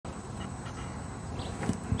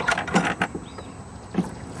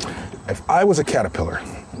If I was a caterpillar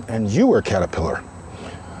and you were a caterpillar,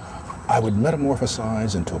 I would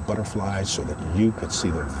metamorphosize into a butterfly so that you could see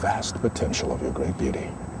the vast potential of your great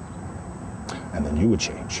beauty. And then you would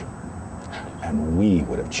change. And we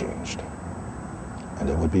would have changed. And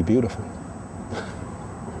it would be beautiful.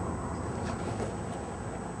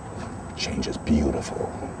 Change is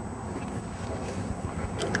beautiful.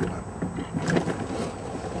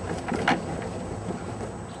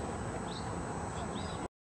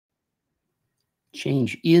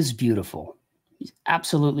 Change is beautiful. It's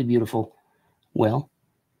absolutely beautiful. Well,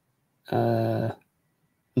 I'm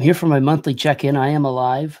here for my monthly check-in. I am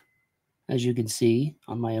alive, as you can see,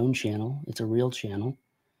 on my own channel. It's a real channel,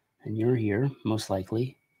 and you're here, most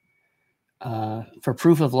likely. For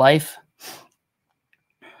proof of life,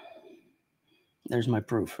 there's my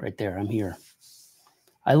proof right there. I'm here.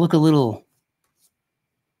 I look a little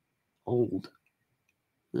old.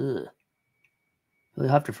 Ugh. You'll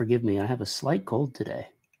have to forgive me. I have a slight cold today.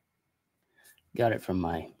 Got it from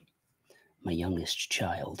my youngest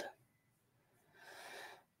child.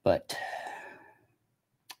 But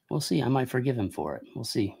we'll see. I might forgive him for it. We'll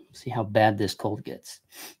see. See how bad this cold gets.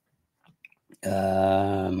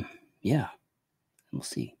 Yeah. We'll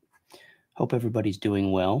see. Hope everybody's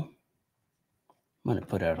doing well. I'm going to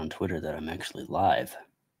put out on Twitter that I'm actually live.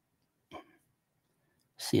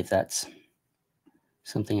 See if that's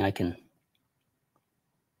something I can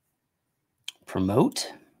promote.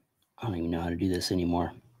 I don't even know how to do this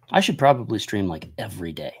anymore. I should probably stream like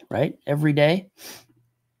every day, right? Every day.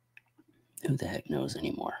 Who the heck knows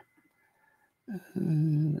anymore?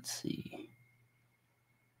 Let's see.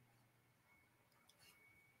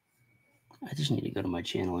 I just need to go to my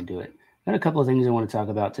channel and do it. Got a couple of things I want to talk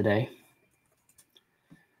about today.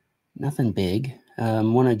 Nothing big.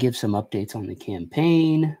 Want to give some updates on the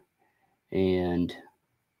campaign and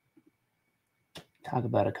talk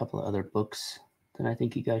about a couple of other books that I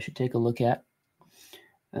think you guys should take a look at.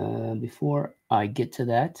 Before I get to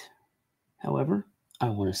that, however, I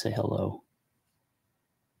want to say hello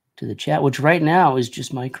to the chat, which right now is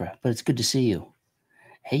just Micra, but it's good to see you.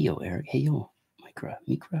 Hey, yo, Eric. Hey, yo,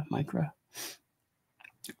 Micra.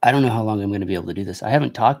 I don't know how long I'm going to be able to do this. I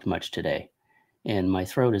haven't talked much today, and my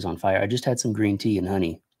throat is on fire. I just had some green tea and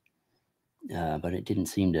honey, but it doesn't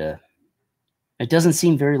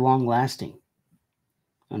seem very long lasting,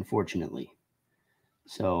 unfortunately.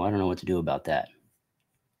 So I don't know what to do about that.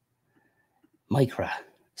 Micra,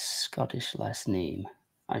 Scottish last name.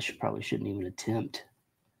 I probably shouldn't even attempt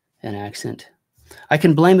an accent. I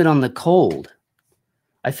can blame it on the cold.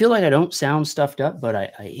 I feel like I don't sound stuffed up, but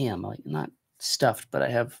I am. Like, not stuffed, but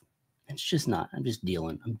it's just not. I'm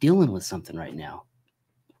dealing with something right now.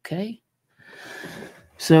 Okay?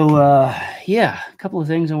 So, yeah, a couple of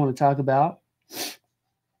things I want to talk about.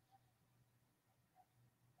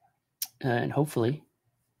 And hopefully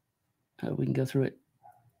we can go through it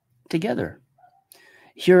together.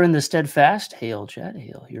 Here in the Steadfast, hail chat,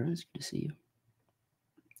 hail here. It's good to see you.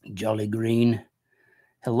 Jolly Green,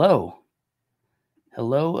 hello.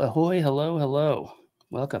 Hello, ahoy, hello.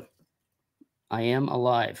 Welcome. I am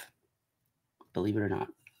alive, believe it or not.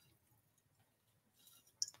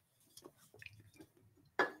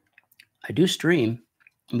 I do stream,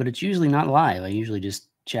 but it's usually not live. I usually just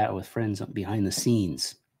chat with friends behind the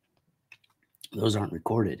scenes. Those aren't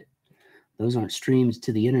recorded. Those aren't streams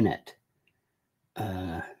to the internet.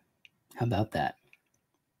 How about that?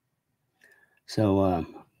 So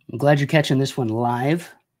I'm glad you're catching this one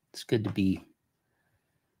live. It's good to be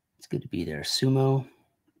there. Sumo.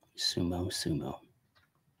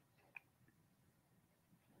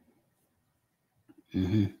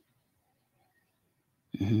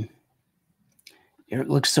 Eric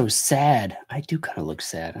looks so sad. I do kind of look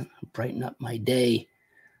sad. I'm brighten up my day.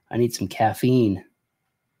 I need some caffeine.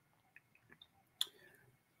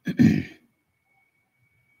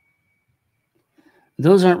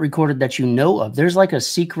 Those aren't recorded that you know of. There's like a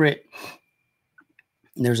secret.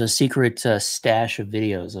 There's a secret stash of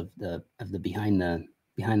videos of the behind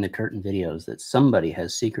the curtain videos that somebody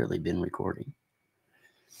has secretly been recording.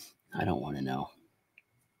 I don't want to know.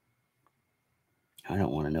 I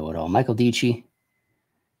don't want to know at all. Michael Dici,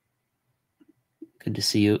 good to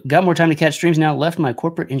see you. Got more time to catch streams now. Left my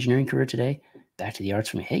corporate engineering career today. Back to the arts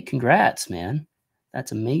for me. Hey, congrats, man.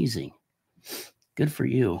 That's amazing. Good for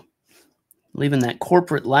you. Leaving that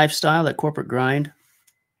corporate lifestyle, that corporate grind.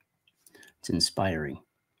 It's inspiring.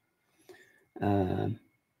 I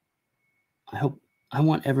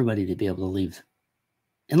want everybody to be able to leave,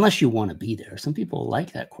 unless you want to be there. Some people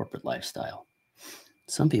like that corporate lifestyle.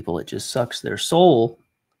 Some people, it just sucks their soul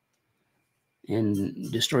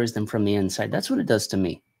and destroys them from the inside. That's what it does to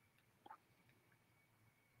me.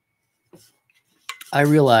 I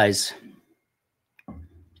realize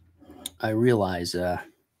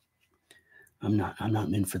I'm not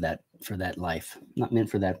meant for that life. I'm not meant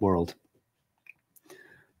for that world.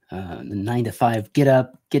 The 9 to 5, get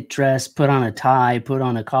up, get dressed, put on a tie, put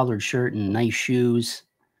on a collared shirt and nice shoes,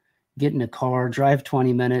 get in a car, drive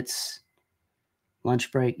 20 minutes,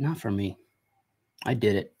 lunch break. Not for me. I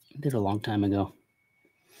did it. I did it a long time ago.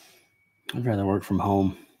 I'd rather work from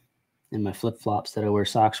home in my flip-flops that I wear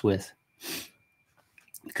socks with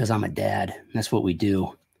because I'm a dad. That's what we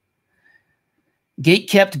do.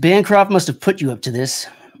 Gatekept Bancroft must have put you up to this.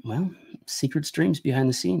 Well, secret streams behind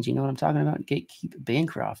the scenes. You know what I'm talking about? Gatekeep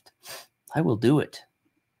Bancroft. I will do it.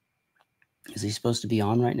 Is he supposed to be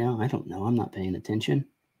on right now? I don't know. I'm not paying attention.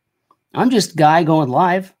 I'm just a guy going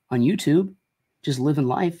live on YouTube, just living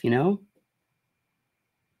life, you know?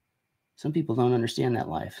 Some people don't understand that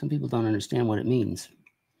life. Some people don't understand what it means,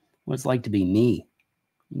 what it's like to be me.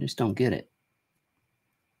 You just don't get it.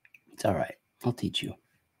 It's all right. I'll teach you.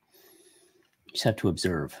 You just have to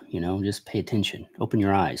observe, you know, just pay attention. Open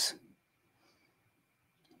your eyes.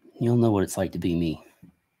 You'll know what it's like to be me.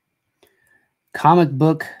 Comic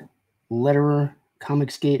book letterer,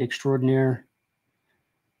 Comicsgate extraordinaire,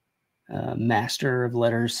 master of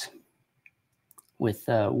letters with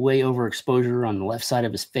way overexposure on the left side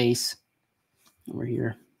of his face. Over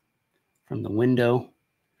here from the window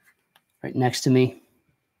right next to me.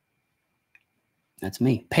 That's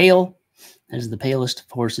me. Pale. That is the palest of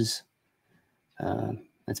horses.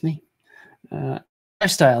 That's me.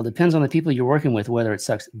 Lifestyle depends on the people you're working with, whether it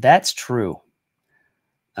sucks. That's true.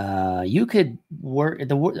 You could work.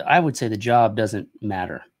 I would say the job doesn't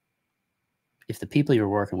matter. If the people you're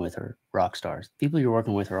working with are rock stars, people you're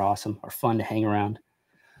working with are awesome, are fun to hang around.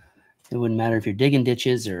 It wouldn't matter if you're digging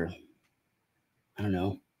ditches or, I don't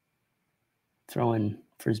know, throwing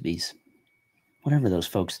frisbees, whatever those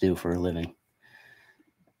folks do for a living.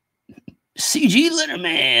 CG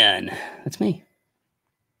Letterman. That's me.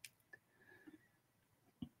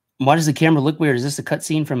 Why does the camera look weird? Is this a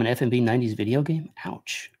cutscene from an FMB 90s video game?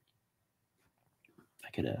 Ouch.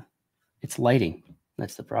 It's lighting.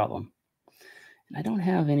 That's the problem. And I don't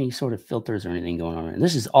have any sort of filters or anything going on.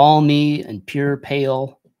 This is all me and pure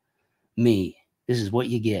pale me. This is what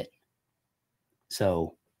you get.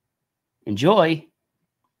 So enjoy.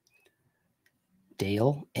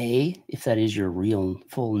 Dale A, if that is your real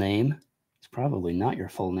full name. It's probably not your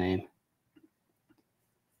full name.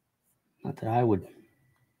 Not that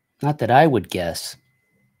I would guess.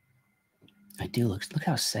 I do look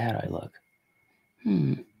how sad I look.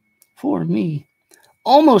 For me.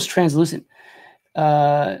 Almost translucent.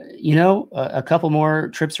 You know, a couple more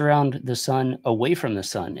trips around the sun, away from the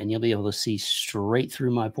sun, and you'll be able to see straight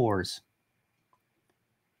through my pores.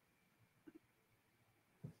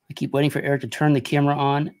 I keep waiting for Eric to turn the camera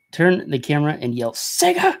on, and yell,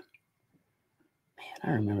 Sega! Man,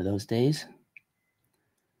 I remember those days.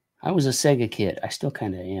 I was a Sega kid. I still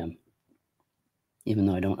kind of am. Even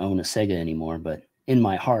though I don't own a Sega anymore, but in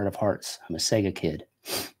my heart of hearts, I'm a Sega kid.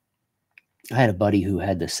 I had a buddy who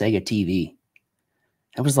had the Sega TV.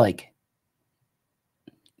 That was like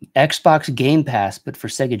Xbox Game Pass, but for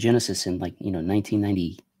Sega Genesis in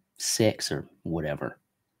 1996 or whatever.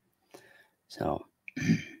 So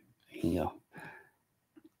there you go.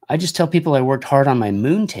 I just tell people I worked hard on my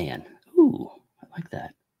Moontan. Ooh, I like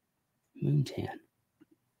that. Moontan.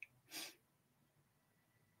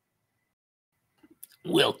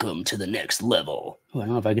 Welcome to the next level. Ooh, I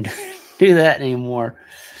don't know if I can do that anymore.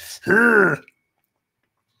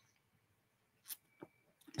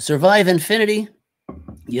 Survive Infinity.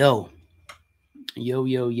 Yo.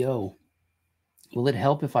 Will it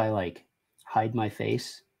help if I hide my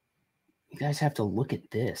face? You guys have to look at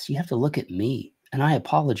this. You have to look at me. And I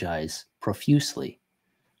apologize profusely.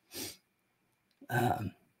 I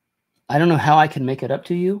don't know how I can make it up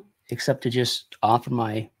to you, except to just offer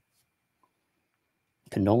my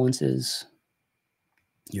condolences.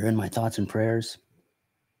 You're in my thoughts and prayers.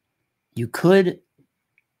 You could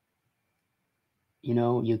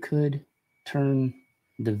turn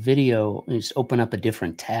the video and just open up a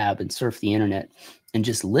different tab and surf the internet and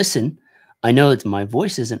just listen. I know that my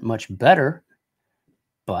voice isn't much better,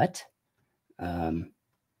 but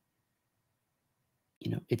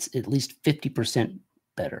it's at least 50%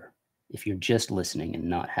 better if you're just listening and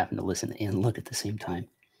not having to listen and look at the same time.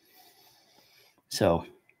 So,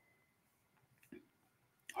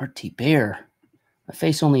 RT Bear, a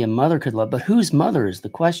face only a mother could love, but whose mother is the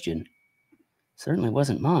question? Certainly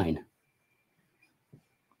wasn't mine.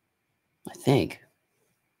 I think.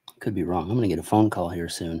 Could be wrong. I'm going to get a phone call here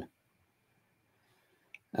soon.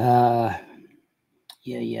 Yeah.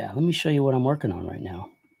 Let me show you what I'm working on right now.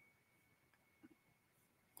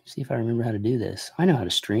 See if I remember how to do this. I know how to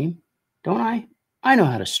stream, don't I? I know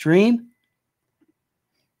how to stream.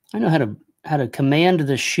 I know how to command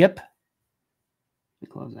the ship. Let me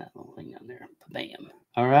close that little thing down there. Bam.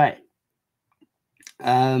 All right.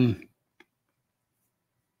 Are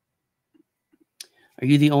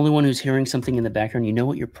you the only one who's hearing something in the background? You know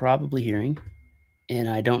what you're probably hearing, and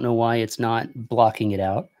I don't know why it's not blocking it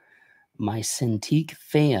out. My Cintiq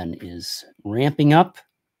fan is ramping up.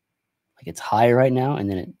 Like it's high right now, and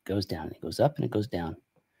then it goes down. It goes up and it goes down.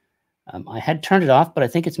 I had turned it off, but I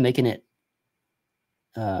think it's making it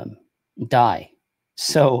die.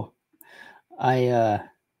 So yeah,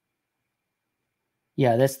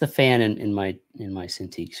 that's the fan in my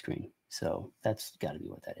Cintiq screen. So that's got to be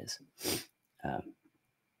what that is.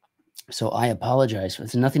 So I apologize.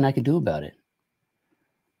 There's nothing I can do about it.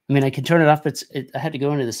 I mean, I can turn it off, but I had to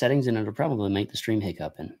go into the settings, and it'll probably make the stream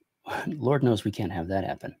hiccup. And Lord knows we can't have that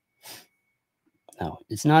happen. No,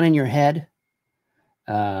 it's not in your head.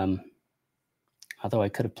 Although I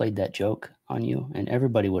could have played that joke on you, and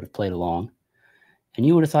everybody would have played along, and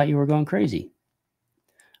you would have thought you were going crazy.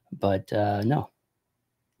 But no,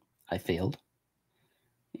 I failed,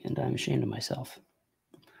 and I'm ashamed of myself.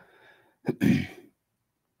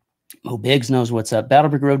 Mo Biggs knows what's up.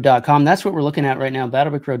 BattleBrickRoad.com. That's what we're looking at right now.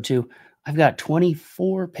 Battlebrick Road 2. I've got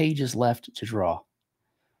 24 pages left to draw.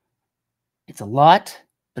 It's a lot,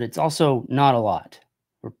 but it's also not a lot.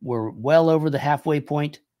 We're well over the halfway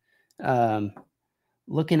point.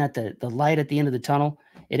 Looking at the light at the end of the tunnel.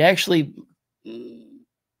 It actually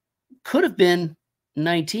could have been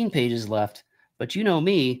 19 pages left, but you know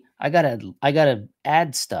me, I gotta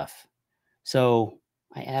add stuff. So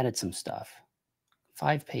I added some stuff.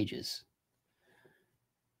 5 pages.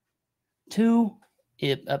 2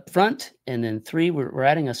 up front, and then 3, we're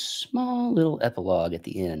adding a small little epilogue at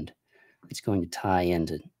the end. It's going to tie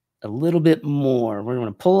into a little bit more. We're going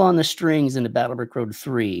to pull on the strings into Battlebrick Road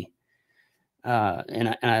 3.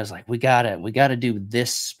 And I was like, we gotta do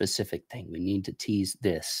this specific thing. We need to tease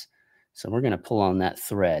this. So we're going to pull on that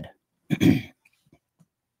thread with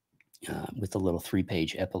a little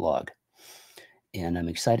 3-page epilogue. And I'm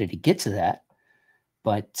excited to get to that.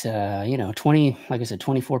 But, you know, like I said,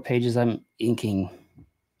 24 pages. I'm inking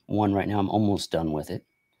one right now. I'm almost done with it.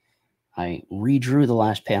 I redrew the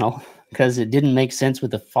last panel because it didn't make sense with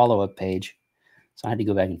the follow-up page. So I had to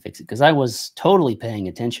go back and fix it because I was totally paying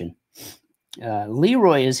attention.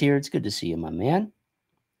 Leroy is here. It's good to see you, my man.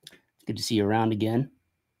 It's good to see you around again.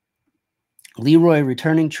 Leroy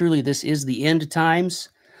returning. Truly, this is the end times.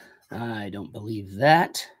 I don't believe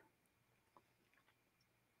that.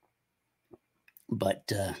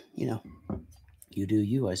 But, you know, you do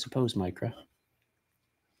you, I suppose, Micra.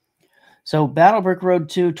 So Battlebrick Road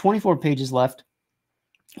 2, 24 pages left.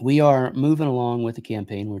 We are moving along with the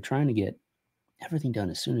campaign. We're trying to get everything done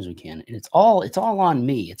as soon as we can. And it's all on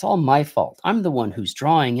me. It's all my fault. I'm the one who's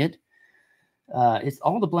drawing it. It's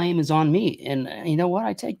all the blame is on me. And you know what?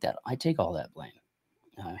 I take that. I take all that blame.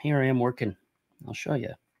 Here I am working. I'll show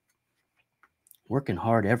you. Working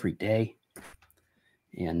hard every day.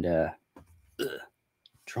 And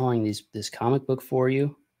drawing this comic book for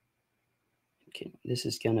you. Okay, this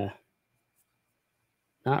is gonna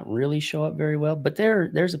not really show up very well, but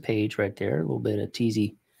there's a page right there, a little bit of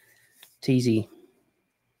tease,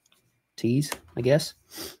 I guess.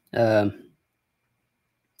 Here's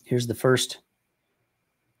the first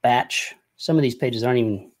batch. Some of these pages aren't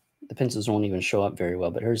even, the pencils won't even show up very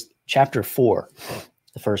well, but here's chapter 4,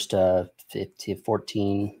 the first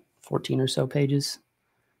 14 or so pages.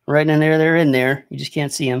 Right in there, they're in there. You just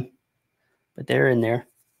can't see them, but they're in there.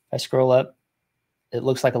 If I scroll up, it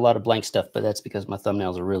looks like a lot of blank stuff, but that's because my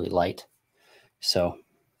thumbnails are really light. So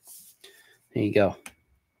there you go.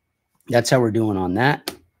 That's how we're doing on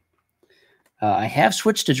that. I have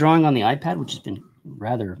switched to drawing on the iPad, which has been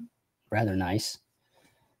rather nice.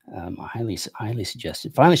 Highly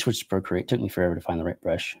suggested. Finally switched to Procreate. Took me forever to find the right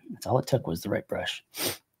brush. That's all it took was the right brush.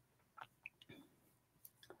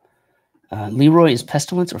 Leroy, is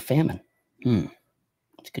pestilence or famine?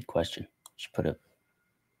 That's a good question. Should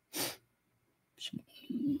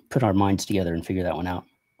put our minds together and figure that one out.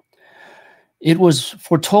 It was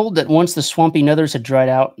foretold that once the swampy nethers had dried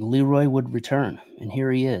out, Leroy would return. And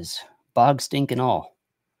here he is. Bog stink and all.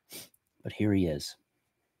 But here he is.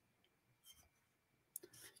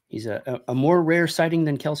 He's a more rare sighting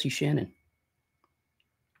than Kelsey Shannon.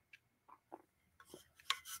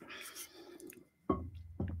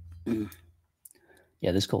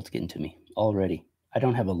 Yeah, this cult's getting to me already. I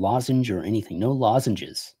don't have a lozenge or anything. No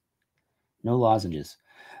lozenges. No lozenges.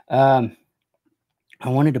 I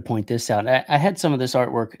wanted to point this out. I had some of this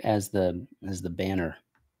artwork as the banner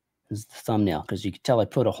is the thumbnail, because you can tell I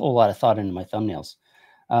put a whole lot of thought into my thumbnails.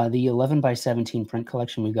 The 11 by 17 print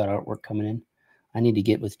collection, we've got artwork coming in. I need to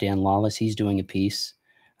get with Dan Lawless. He's doing a piece.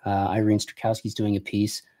 Irene Strakowski's doing a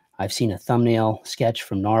piece. I've seen a thumbnail sketch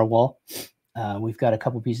from Narwhal. We've got a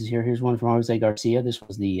couple pieces here. Here's one from Jose Garcia. This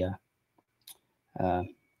was the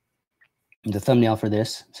thumbnail for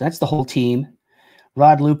this. So that's the whole team.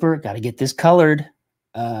 Rod Looper, got to get this colored.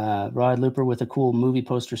 Rod Looper with a cool movie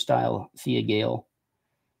poster style Thea Gale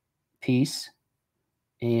piece.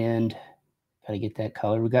 And got to get that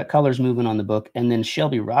color. We got colors moving on the book. And then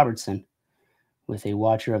Shelby Robertson with a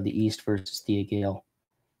Watcher of the East versus Thea Gale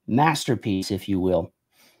masterpiece, if you will.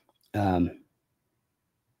 Yeah.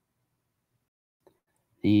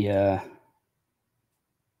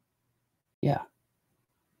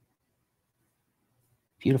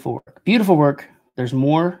 Beautiful work. Beautiful work. There's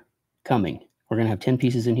more coming. We're going to have 10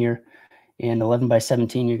 pieces in here. And 11 by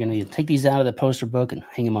 17, you're going to take these out of the poster book and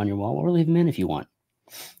hang them on your wall, or leave them in if you want.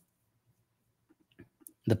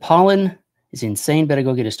 The pollen is insane. Better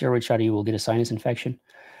go get a steroid shot or you will get a sinus infection.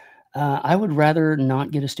 I would rather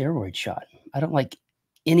not get a steroid shot. I don't like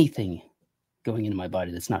anything going into my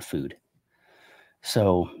body that's not food.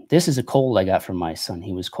 So this is a cold I got from my son.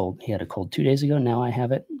 He was cold. He had a cold 2 days ago. Now I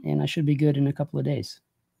have it, and I should be good in a couple of days.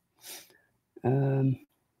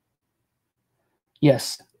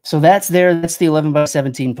 Yes. So that's there. That's the 11 by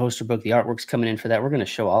 17 poster book. The artwork's coming in for that. We're going to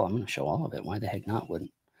show all. I'm going to show all of it. Why the heck not? I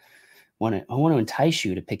want to entice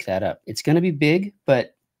you to pick that up. It's going to be big,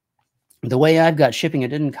 but the way I've got shipping, it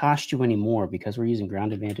didn't cost you any more because we're using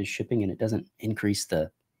Ground Advantage shipping, and it doesn't increase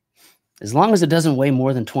as long as it doesn't weigh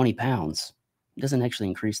more than 20 pounds, it doesn't actually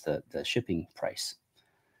increase the shipping price.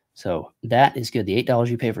 So that is good. The $8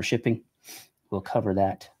 you pay for shipping will cover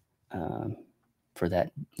that for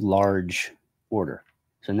that large order.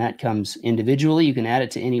 So that comes individually. You can add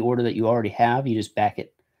it to any order that you already have. You just back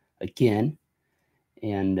it again,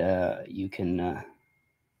 and you can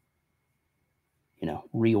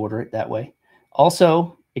reorder it that way.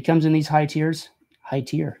 Also, it comes in these high tier.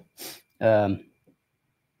 The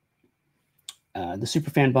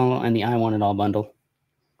Superfan bundle and the I Want It All bundle.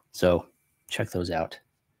 So check those out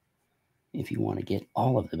if you want to get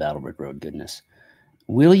all of the Battlebrick Road goodness.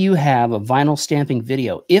 Will you have a vinyl stamping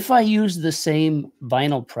video? If I use the same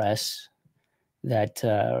vinyl press that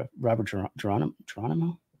Robert Geronimo,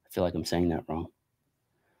 I feel like I'm saying that wrong,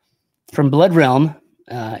 from Blood Realm,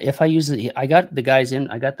 if I use it, I got the guys in,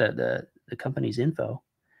 I got the company's info.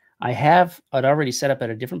 I'd already set up at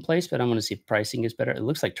a different place, but I'm going to see if pricing is better. It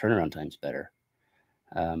looks like turnaround time's better.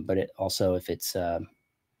 But it also, if it's,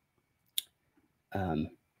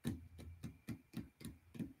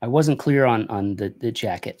 I wasn't clear on the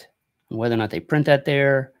jacket, whether or not they print that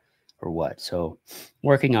there or what. So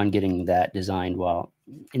working on getting that designed while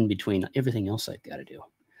in between everything else I've got to do.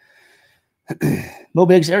 Mo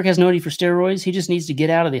Biggs, Eric has no need for steroids. He just needs to get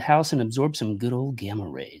out of the house and absorb some good old gamma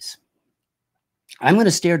rays. I'm going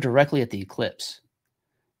to stare directly at the eclipse.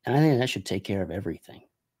 And I think that should take care of everything.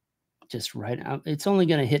 Just right out. It's only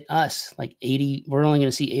going to hit us like 80. We're only going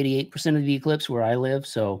to see 88% of the eclipse where I live.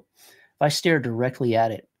 So if I stare directly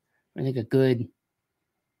at it, I think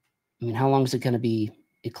how long is it going to be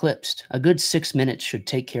eclipsed? A good 6 minutes should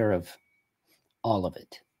take care of all of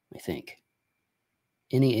it, I think.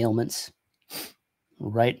 Any ailments,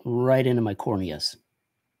 right into my corneas.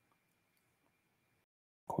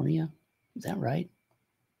 Cornea? Is that right?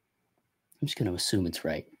 I'm just going to assume it's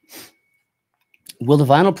right. Will the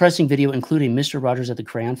vinyl pressing video include a Mr. Rogers at the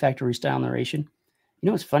Crayon Factory style narration? You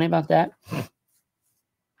know what's funny about that?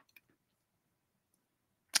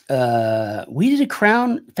 We did a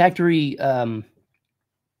Crayon Factory,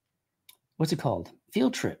 what's it called?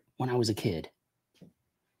 Field trip when I was a kid.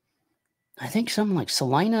 I think something like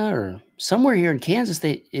Salina or somewhere here in Kansas.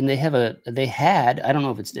 They had, I don't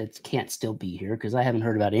know if it can't still be here because I haven't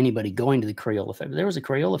heard about anybody going to the Crayola Factory. There was a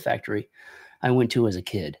Crayola Factory I went to as a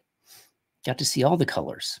kid. Got to see all the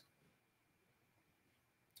colors.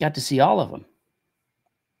 Got to see all of them.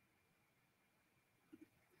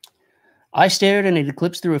 I stared and it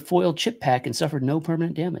eclipsed through a foil chip pack and suffered no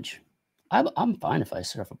permanent damage. I'm fine if I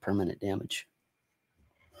suffer permanent damage.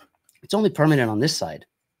 It's only permanent on this side.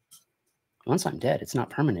 Once I'm dead, it's not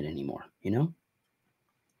permanent anymore, you know?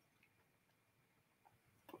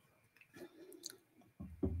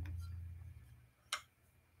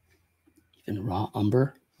 Even Raw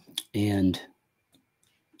Umber and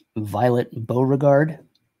Violet Beauregard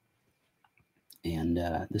and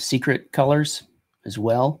the Secret colors as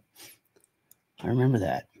well. I remember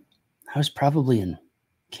that. I was probably in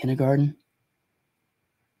kindergarten,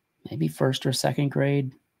 maybe first or second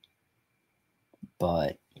grade.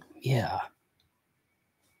 But yeah,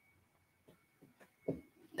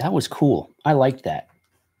 That was cool. I liked that.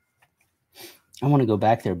 I want to go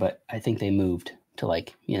back there, but I think they moved to,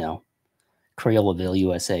 like, you know, Crayoleville,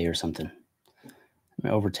 USA or something.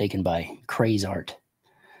 They're overtaken by Craze Art.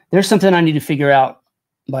 There's something I need to figure out,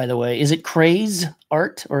 by the way. Is it Craze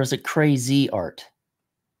Art or is it Crazy Art?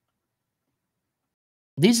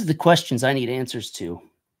 These are the questions I need answers to,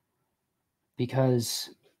 because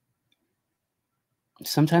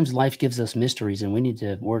sometimes life gives us mysteries and we need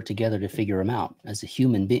to work together to figure them out as a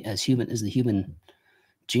human, as the human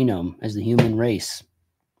genome, as the human race,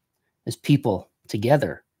 as people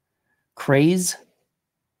together. Craze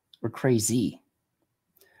or crazy?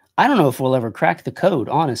 I don't know if we'll ever crack the code,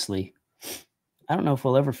 honestly. I don't know if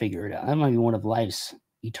we'll ever figure it out. That might be one of life's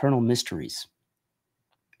eternal mysteries.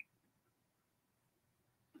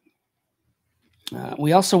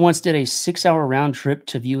 We also once did a 6-hour round trip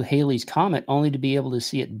to view Halley's Comet, only to be able to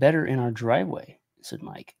see it better in our driveway, said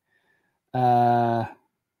Mike. Yeah,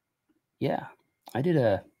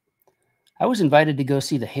 I was invited to go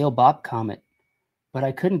see the Hale-Bopp Comet, but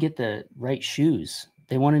I couldn't get the right shoes.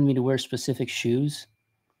 They wanted me to wear specific shoes.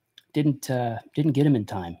 Didn't get them in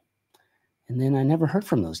time. And then I never heard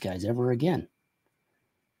from those guys ever again.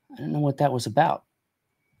 I don't know what that was about.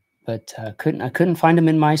 But I couldn't find them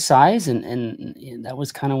in my size, and that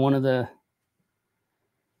was kind of one of the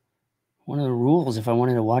rules if I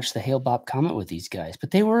wanted to watch the Hale-Bopp Comet with these guys.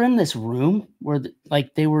 But they were in this room where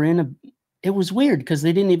they were in a. It was weird because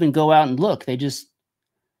they didn't even go out and look. They just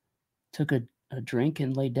took a drink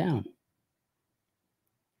and laid down.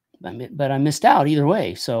 But I missed out either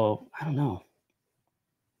way, so I don't know.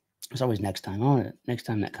 There's always next time. Next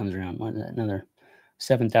time that comes around, what is that, another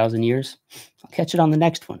 7,000 years? I'll catch it on the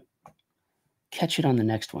next one. Catch it on the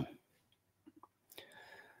next one.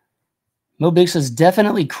 Mo Big says,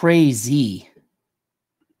 definitely crazy.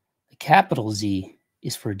 The capital Z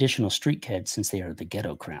is for additional street cred since they are the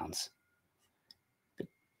ghetto crowns. The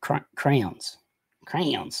crayons.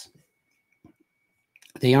 Crayons.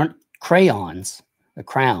 They aren't crayons. They're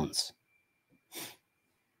crowns.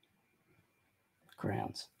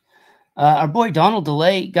 Crowns. Our boy Donald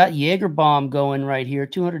DeLay got Jaeger Bomb going right here.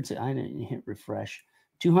 200. I didn't hit refresh.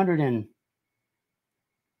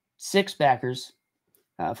 206 backers.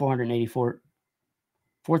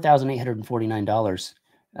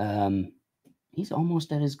 $4,849. He's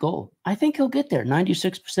almost at his goal. I think he'll get there.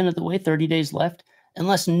 96% of the way. 30 days left.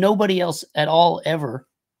 Unless nobody else at all ever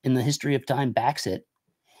in the history of time backs it.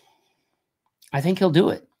 I think he'll do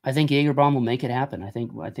it. I think Jaeger Bomb will make it happen. I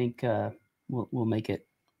think we'll make it.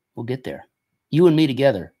 We'll get there. You and me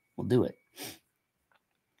together, we'll do it.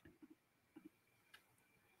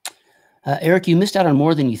 Eric, you missed out on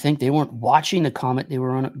more than you think. They weren't watching the comet. They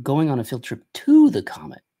were going on a field trip to the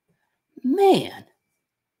comet. Man,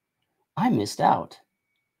 I missed out.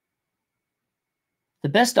 The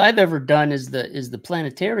best I've ever done is the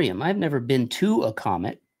planetarium. I've never been to a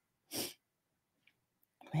comet.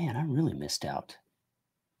 Man, I really missed out.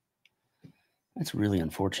 That's really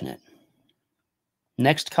unfortunate.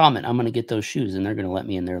 Next comment, I'm going to get those shoes, and they're going to let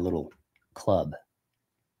me in their little club.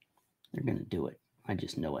 They're going to do it. I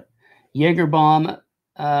just know it. Jaeger Bomb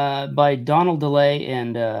by Donald DeLay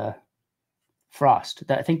and Frost.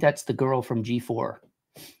 I think that's the girl from G4,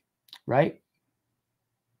 right?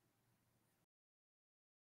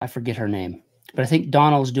 I forget her name. But I think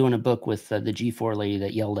Donald's doing a book with the G4 lady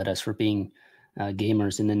that yelled at us for being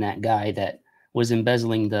gamers, and then that guy that was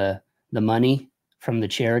embezzling the money from the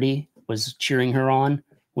charity was cheering her on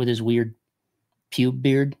with his weird pube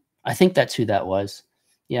beard. I think that's who that was.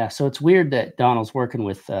 Yeah, so it's weird that Donald's working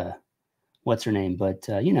with what's her name, but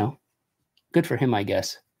you know, good for him, I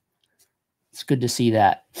guess. It's good to see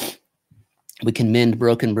that we can mend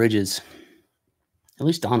broken bridges. At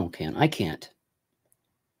least Donald can. I can't.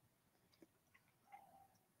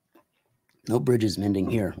 No bridges mending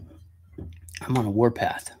here. I'm on a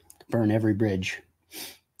warpath to burn every bridge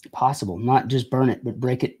possible. Not just burn it, but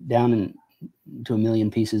break it down into a million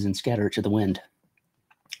pieces and scatter it to the wind,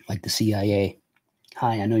 like the CIA.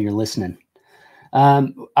 Hi, I know you're listening.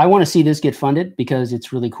 I want to see this get funded because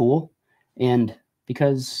it's really cool, and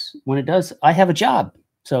because when it does, I have a job.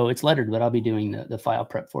 So it's lettered, but I'll be doing the file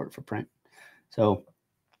prep for it for print. So,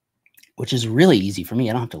 which is really easy for me.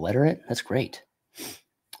 I don't have to letter it. That's great.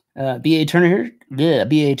 B.A. Turner here. Yeah,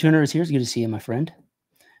 B.A. Turner is here. It's good to see you, my friend.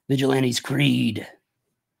 Vigilante's Creed.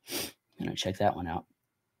 I'm going to check that one out.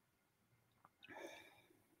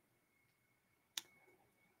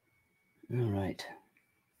 All right.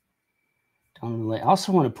 I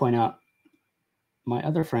also want to point out my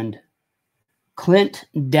other friend, Clint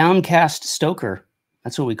Downcast Stoker.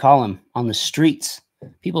 That's what we call him on the streets.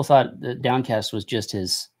 People thought that Downcast was just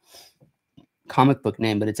his comic book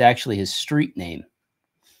name, but it's actually his street name.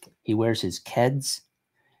 He wears his Keds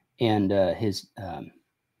and his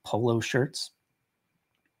polo shirts.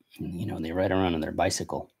 You know, they ride around on their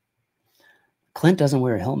bicycle. Clint doesn't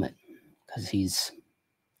wear a helmet because he's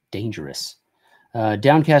dangerous.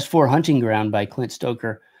 Downcast 4 Hunting Ground by Clint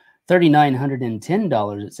Stoker,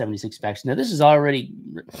 $3,910 at 76 bucks. Now, this is already...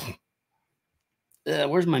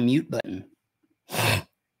 where's my mute button?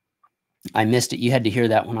 I missed it. You had to hear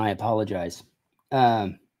that one. I apologize.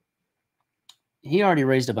 He already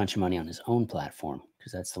raised a bunch of money on his own platform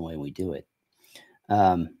because that's the way we do it.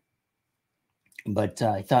 But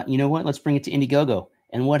I thought, you know what? Let's bring it to Indiegogo.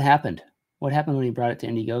 And what happened? What happened when he brought it to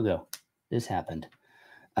Indiegogo? This happened.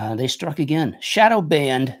 They struck again. Shadow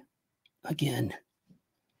banned again.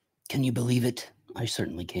 Can you believe it? I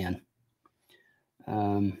certainly can.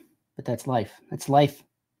 But that's life. That's life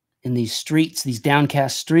in these streets, these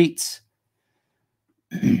downcast streets.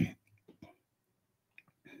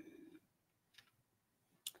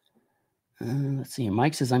 Let's see.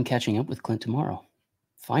 Mike says, I'm catching up with Clint tomorrow.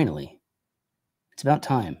 Finally. It's about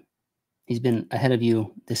time. He's been ahead of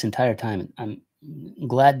you this entire time. I'm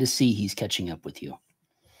glad to see he's catching up with you.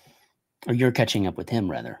 Or you're catching up with him,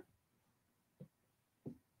 rather.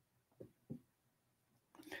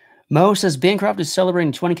 Mo says, Bancroft is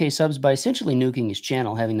celebrating 20K subs by essentially nuking his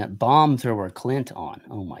channel, having that bomb thrower Clint on.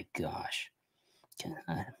 Oh my gosh.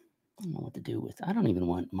 I don't know what to do with. I don't even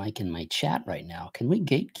want Mike in my chat right now. Can we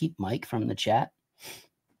gatekeep Mike from the chat?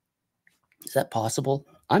 Is that possible?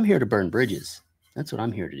 I'm here to burn bridges. That's what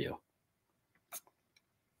I'm here to do.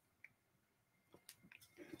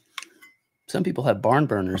 Some people have barn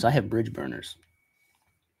burners. I have bridge burners.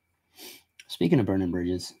 Speaking of burning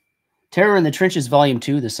bridges, Terror in the Trenches Volume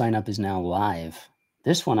 2, the sign up is now live.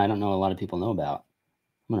 This one I don't know a lot of people know about.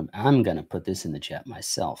 I'm gonna put this in the chat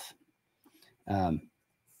myself. A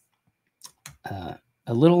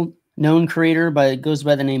little known creator goes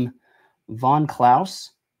by the name Von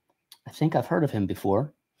Klaus. I think I've heard of him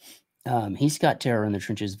before. He's got Terror in the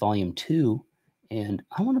Trenches Volume 2, and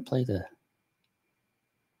I want to play the...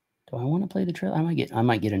 Do I want to play the trailer? I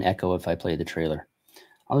might get an echo if I play the trailer.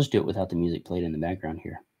 I'll just do it without the music played in the background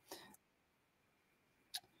here.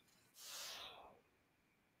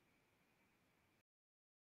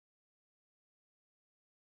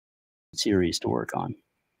 Series to work on.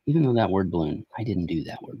 Even though that word balloon, I didn't do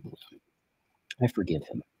that word balloon. I forgive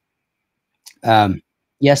him.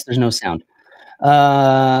 Yes, there's no sound.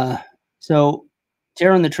 So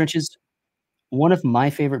Terror in the Trenches, one of my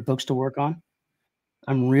favorite books to work on.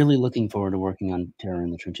 I'm really looking forward to working on Terror in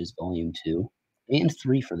the Trenches Volume 2 and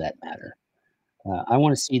 3 for that matter. I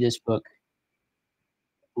want to see this book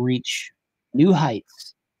reach new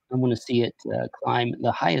heights. I want to see it climb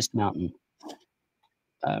the highest mountain,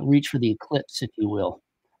 reach for the eclipse, if you will.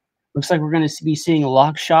 Looks like we're going to be seeing a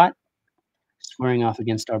lock shot squaring off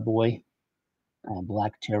against our boy,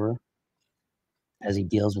 Black Terror, as he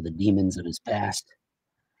deals with the demons of his past.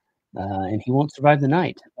 And he won't survive the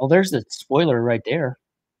night. Well, there's the spoiler right there.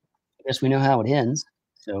 I guess we know how it ends.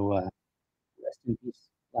 So rest in peace,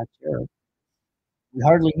 Black Terror. We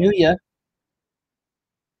hardly knew you.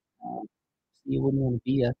 You wouldn't want to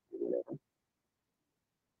be a whatever.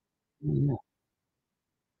 Yeah.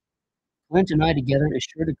 Clint and I together is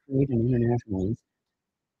sure to create an international incident.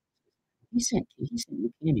 He sent me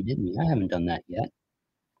candy, didn't he? I haven't done that yet.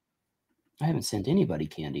 I haven't sent anybody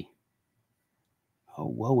candy. Oh,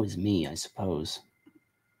 woe is me, I suppose.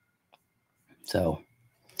 So,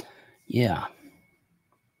 yeah.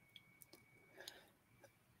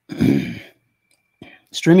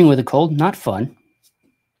 Streaming with a cold, not fun.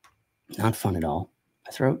 Not fun at all.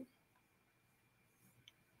 My throat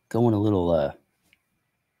going a little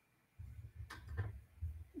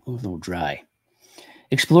dry.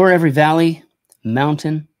 Explore every valley,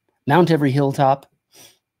 mountain, mount every hilltop.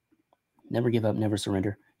 Never give up, never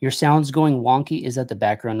surrender. Your sound's going wonky. Is that the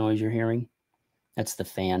background noise you're hearing? That's the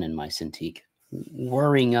fan in my Cintiq.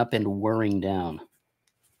 Whirring up and whirring down,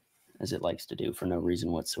 as it likes to do for no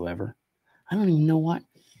reason whatsoever. I don't even know what.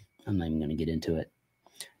 I'm not even going to get into it.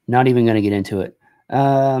 Not even going to get into it.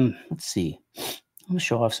 Let's see. I'm going to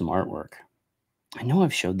show off some artwork. I know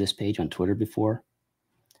I've showed this page on Twitter before,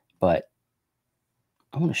 but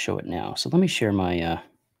I want to show it now. So let me share my...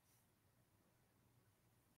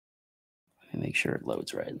 let me make sure it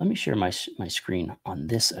loads right. Let me share my screen on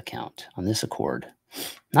this account, on this Accord.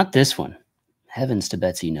 Not this one. Heavens to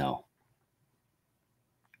Betsy, no.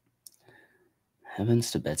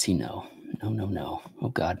 Heavens to Betsy, no. No, no, no. Oh,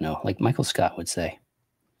 God, no. Like Michael Scott would say.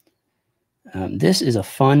 This is a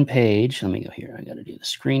fun page. Let me go here. I got to do the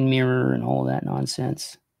screen mirror and all of that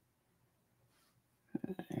nonsense.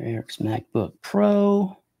 Eric's MacBook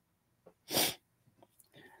Pro.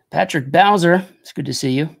 Patrick Bowser, it's good to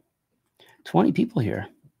see you. 20 people here.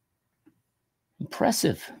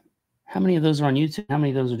 Impressive. How many of those are on YouTube? How many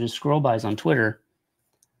of those are just scroll bys on Twitter?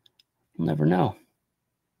 You'll never know.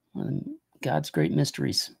 God's great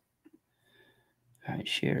mysteries. All right,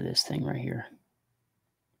 share this thing right here.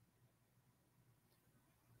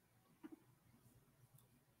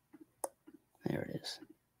 There it is.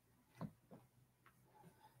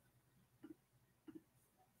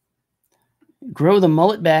 Grow the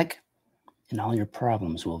mullet back and all your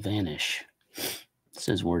problems will vanish,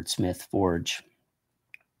 says Wordsmith Forge.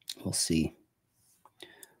 We'll see.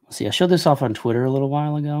 We'll see. I showed this off on Twitter a little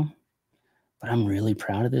while ago, but I'm really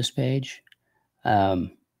proud of this page.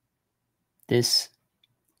 This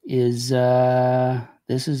is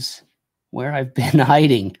where I've been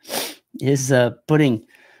hiding, is putting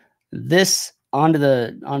this onto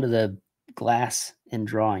the glass and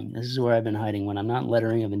drawing. This is where I've been hiding. When I'm not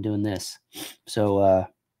lettering, I've been doing this. So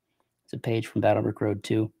it's a page from Battlebrook Road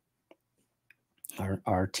 2.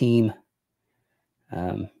 Our team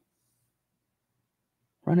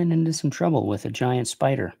running into some trouble with a giant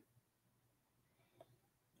spider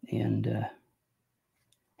and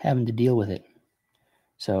having to deal with it.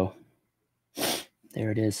 So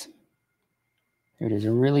there it is. There it is. I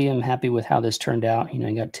really am happy with how this turned out. You know,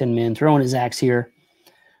 I got Tin Man throwing his axe here,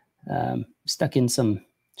 stuck in some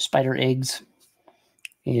spider eggs,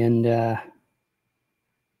 and yeah,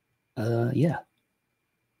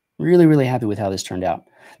 really happy with how this turned out.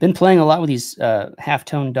 Been playing a lot with these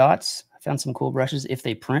halftone dots. I found some cool brushes. If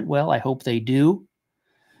they print well, I hope they do.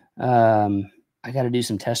 I got to do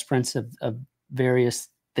some test prints of various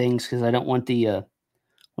things because I don't want the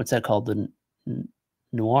what's that called, the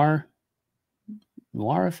noir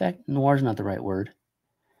effect. Noir is not the right word.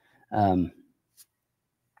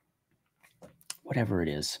 Whatever it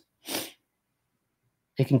is,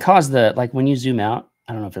 it can cause the, like when you zoom out,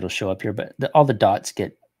 I don't know if it'll show up here, but all the dots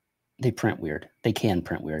they print weird. They can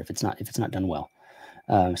print weird if it's not done well.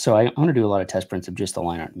 So I want to do a lot of test prints of just the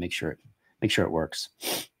line art to make sure it works.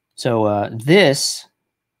 So this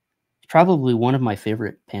is probably one of my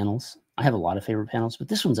favorite panels. I have a lot of favorite panels, but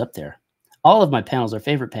this one's up there. All of my panels are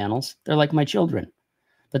favorite panels. They're like my children,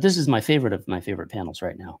 but this is my favorite of my favorite panels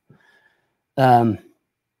right now.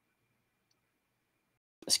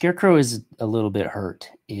 Scarecrow is a little bit hurt,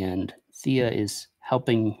 and Thea is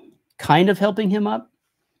kind of helping him up.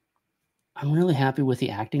 I'm really happy with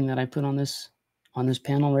the acting that I put on this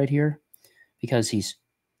panel right here, because he's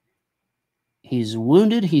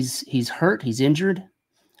wounded, he's hurt, he's injured.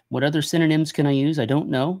 What other synonyms can I use? I don't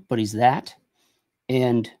know, but he's that,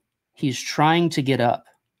 and he's trying to get up.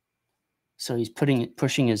 So he's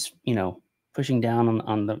pushing down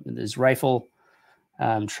on his rifle,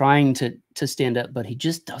 trying to stand up, but he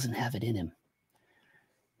just doesn't have it in him.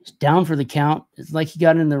 He's down for the count. It's like he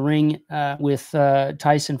got in the ring with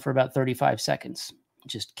Tyson for about 35 seconds.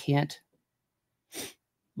 Just can't.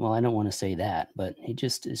 Well, I don't want to say that, but he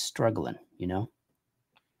just is struggling, you know.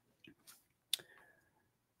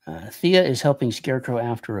 Thea is helping Scarecrow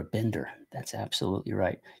after a bender. That's absolutely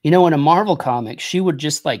right. You know, in a Marvel comic, she would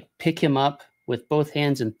just like pick him up with both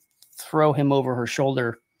hands and throw him over her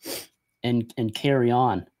shoulder and carry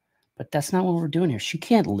on. But that's not what we're doing here. She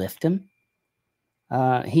can't lift him.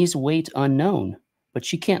 He's weight unknown, but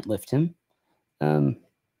she can't lift him.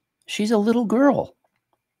 She's a little girl.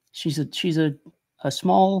 She's a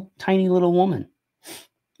small, tiny little woman.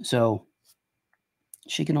 So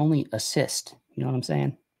she can only assist. You know what I'm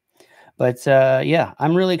saying? But yeah,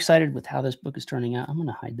 I'm really excited with how this book is turning out. I'm going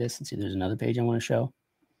to hide this and see if there's another page I want to show.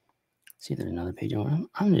 See if there's another page.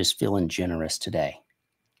 I'm just feeling generous today.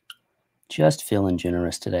 Just feeling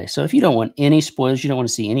generous today. So if you don't want any spoilers, you don't want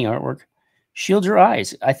to see any artwork, shield your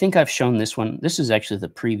eyes. I think I've shown this one. This is actually the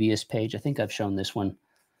previous page. I think I've shown this one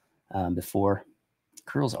before.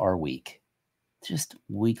 Girls are weak. Just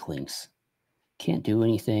weaklings. Can't do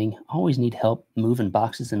anything. Always need help moving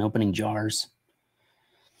boxes and opening jars.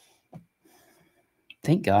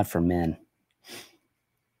 Thank God for men.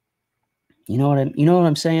 You know what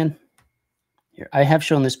I'm saying? Here, I have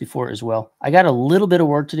shown this before as well. I got a little bit of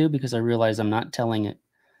work to do because I realize I'm not telling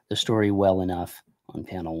the story well enough on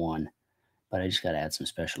panel 1, but I just got to add some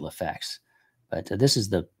special effects. But this is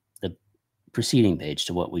the preceding page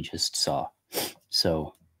to what we just saw.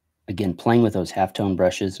 So again, playing with those halftone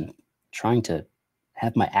brushes and trying to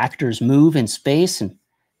have my actors move in space and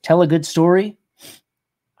tell a good story.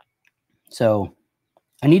 So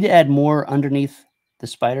I need to add more underneath the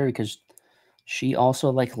spider because she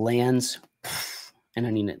also like lands, and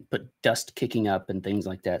I need to put dust kicking up and things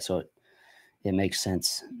like that. So it makes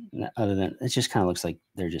sense. Other than it just kind of looks like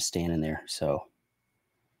they're just standing there. So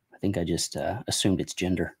I think I just assumed it's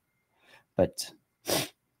gender. But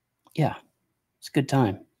yeah, it's a good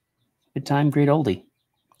time. Good time, great oldie.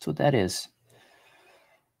 That's what that is.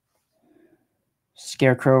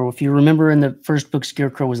 Scarecrow. If you remember in the first book,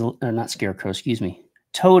 Scarecrow was not Scarecrow. Excuse me.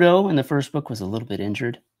 Toto in the first book was a little bit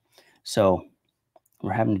injured, so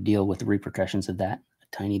we're having to deal with the repercussions of that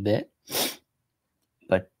a tiny bit.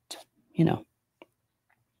 But you know,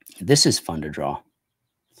 this is fun to draw.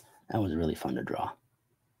 That was really fun to draw.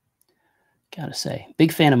 Gotta say,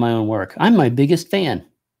 big fan of my own work. I'm my biggest fan.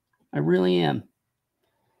 I really am.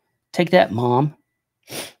 Take that, Mom.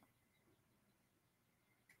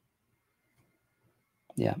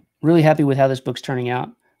 Yeah, really happy with how this book's turning out.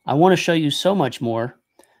 I want to show you so much more,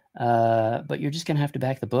 but you're just going to have to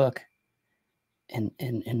back the book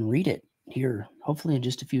and read it here, hopefully in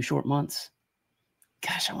just a few short months.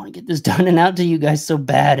 Gosh, I want to get this done and out to you guys so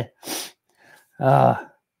bad. Yeah,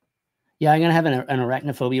 I'm going to have an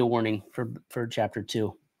arachnophobia warning for chapter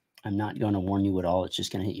 2. I'm not going to warn you at all. It's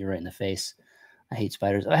just going to hit you right in the face. I hate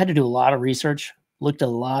spiders. I had to do a lot of research, looked a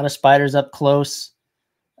lot of spiders up close.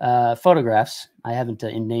 Photographs. I haven't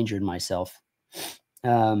endangered myself.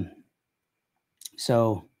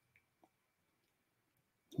 So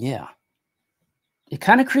yeah, it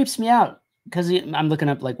kind of creeps me out because I'm looking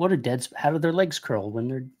up like, what are how do their legs curl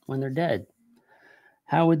when they're dead?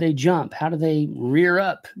 How would they jump? How do they rear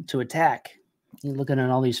up to attack? You're looking at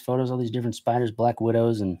all these photos, all these different spiders, black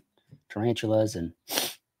widows and tarantulas and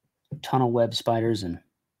tunnel web spiders and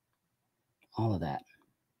all of that.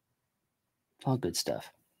 All good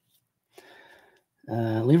stuff.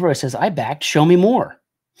 Leroy says, I backed. Show me more.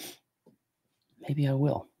 Maybe I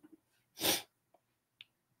will.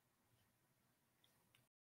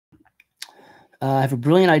 I have a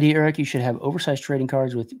brilliant idea, Eric. You should have oversized trading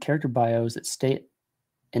cards with character bios that state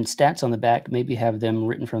and stats on the back. Maybe have them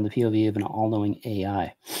written from the POV of an all-knowing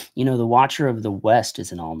AI. You know, the Watcher of the West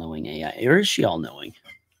is an all-knowing AI. Or is she all-knowing?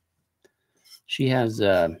 She has...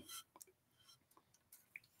 Oh,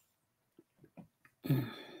 man.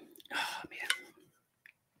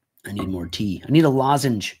 I need more tea. I need a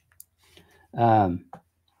lozenge.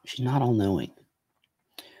 She's not all-knowing.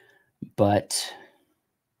 But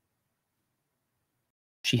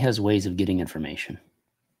she has ways of getting information.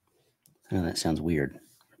 I know that sounds weird,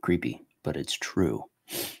 creepy, but it's true.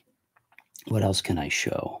 What else can I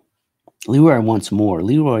show? Leroy wants more.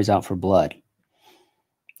 Leroy's out for blood.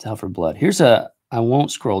 It's out for blood. I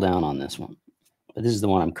won't scroll down on this one, but this is the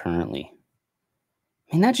one I'm currently.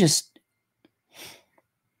 I mean, I'm just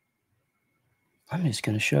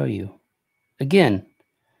going to show you. Again,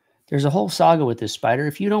 there's a whole saga with this spider.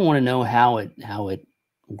 If you don't want to know how it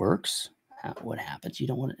works, what happens, you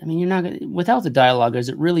don't want to, I mean, you're not going to, without the dialogue, is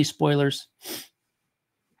it really spoilers?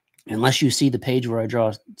 Unless you see the page where I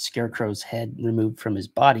draw Scarecrow's head removed from his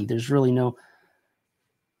body, there's really no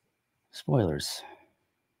spoilers.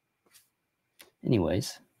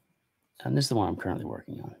 Anyways, and this is the one I'm currently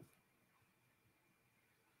working on.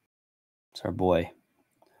 It's our boy.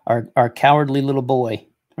 Our cowardly little boy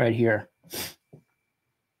right here.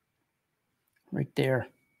 Right there.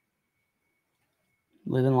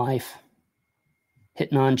 Living life.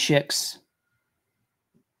 Hitting on chicks.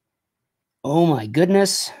 Oh my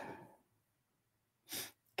goodness.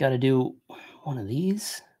 Got to do one of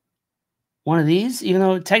these. One of these, even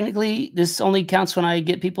though technically this only counts when I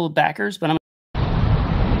get people backers, but I'm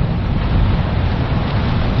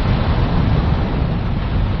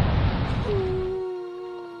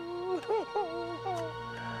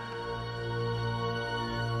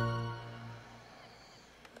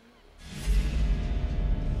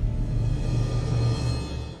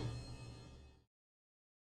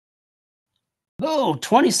Oh,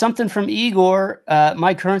 20-something from Igor.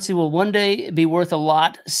 My currency will one day be worth a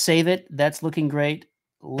lot. Save it. That's looking great.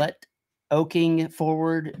 Looking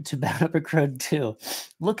forward to Battlebrick Road 2.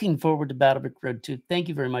 Looking forward to Battlebrick Road 2. Thank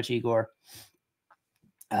you very much, Igor.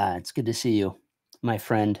 It's good to see you, my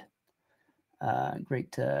friend.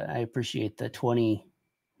 Great. I appreciate the 20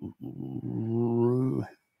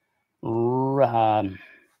 R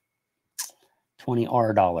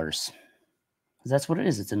dollars. That's what it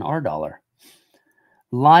is. It's an R dollar.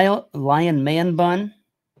 Lion man bun,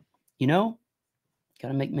 you know, got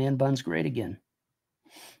to make man buns great again,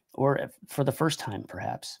 or for the first time,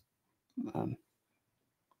 perhaps. I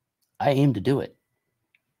aim to do it.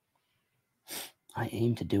 I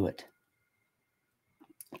aim to do it.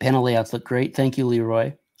 Panel layouts look great. Thank you,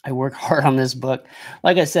 Leroy. I work hard on this book.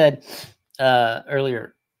 Like I said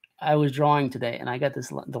earlier, I was drawing today, and I got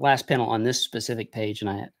the last panel on this specific page,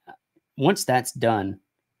 and once that's done,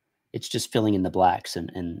 It's just filling in the blacks,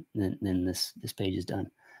 and then this page is done.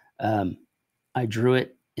 I drew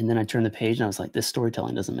it, and then I turned the page, and I was like, this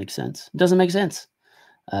storytelling doesn't make sense. It doesn't make sense.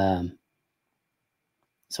 So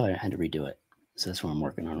I had to redo it. So that's what I'm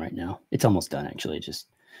working on right now. It's almost done, actually. Just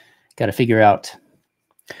got to figure out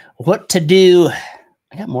what to do.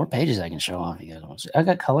 I got more pages I can show off. You guys want to see? I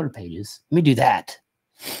got colored pages. Let me do that.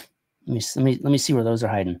 Let me see where those are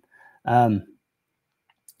hiding.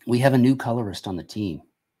 We have a new colorist on the team.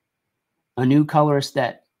 A new colorist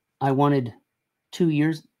that I wanted 2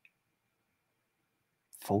 years.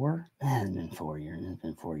 4? It hasn't been 4 years. It's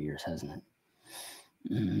been 4 years, hasn't it?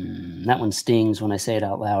 That one stings when I say it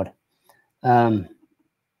out loud.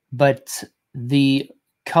 But the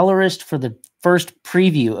colorist for the first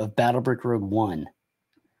preview of Battlebrick Road 1,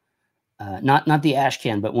 not the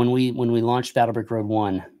Ashcan, but when we launched Battlebrick Road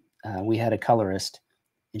 1, we had a colorist,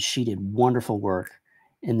 and she did wonderful work.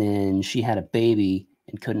 And then she had a baby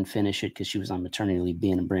and couldn't finish it because she was on maternity leave,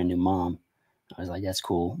 being a brand new mom. I was like, that's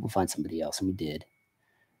cool. We'll find somebody else. And we did.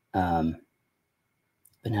 But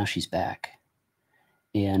now she's back.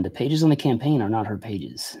 And the pages on the campaign are not her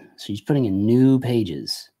pages. So she's putting in new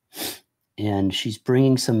pages. And she's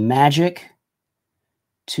bringing some magic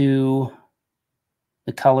to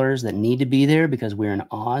the colors that need to be there, because we're in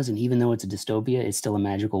Oz. And even though it's a dystopia, it's still a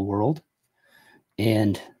magical world.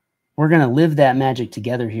 And we're going to live that magic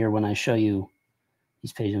together here when I show you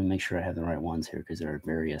these pages. And make sure I have the right ones here, because there are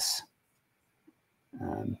various.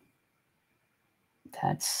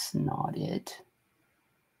 That's not it.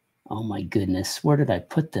 Oh my goodness. Where did I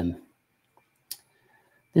put them?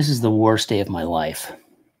 This is the worst day of my life.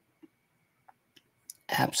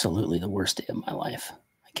 Absolutely the worst day of my life.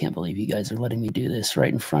 I can't believe you guys are letting me do this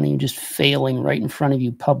right in front of you, just failing right in front of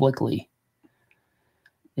you publicly.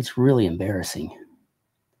 It's really embarrassing.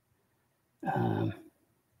 I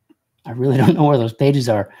really don't know where those pages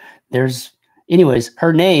are. Anyways,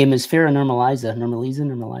 her name is Farah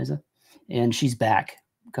Normaliza, and she's back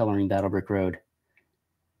coloring Battlebrick Road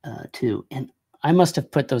 2. And I must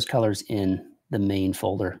have put those colors in the main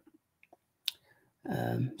folder.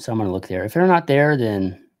 So I'm going to look there. If they're not there,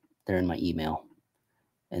 then they're in my email.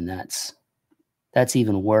 And that's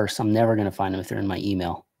even worse. I'm never going to find them if they're in my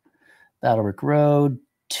email. Battlebrick Road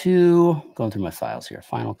 2. Going through my files here.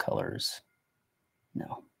 Final colors.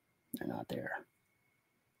 No, they're not there.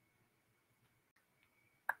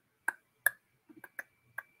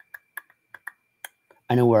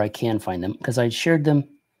 I know where I can find them, because I shared them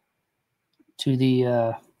to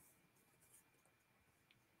the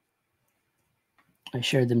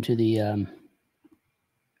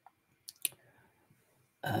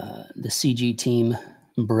the CG team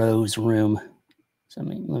bros room. So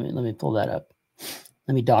let me pull that up.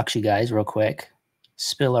 Let me dox you guys real quick.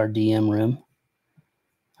 Spill our DM room.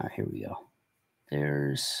 All right, here we go.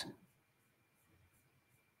 Here's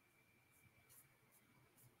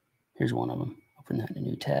one of them. Open that in a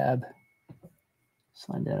new tab.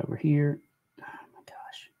 Slide that over here. Oh my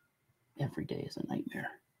gosh. Every day is a nightmare.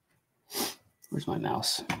 Where's my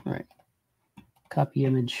mouse? All right. Copy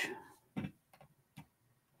image.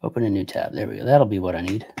 Open a new tab. There we go. That'll be what I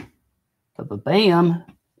need. Bam.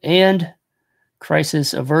 And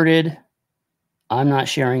crisis averted. I'm not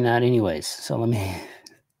sharing that anyways. So let me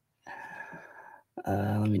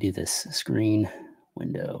do this. Screen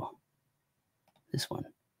window. This one.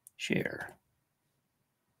 Share.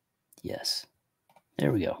 Yes.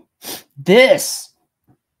 There we go. These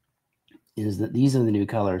are the new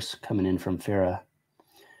colors coming in from Farah.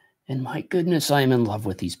 And my goodness, I am in love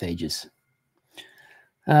with these pages.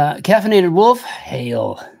 Caffeinated Wolf,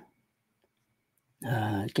 hail.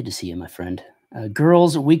 Good to see you, my friend.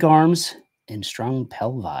 Girls, weak arms, and strong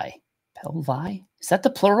pelvi. Pelvi? Is that the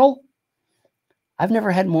plural? I've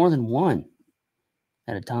never had more than one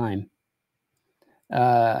at a time.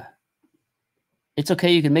 It's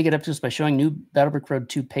okay. You can make it up to us by showing new Battlebrick Road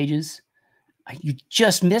 2 pages. You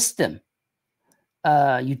just missed them.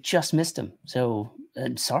 So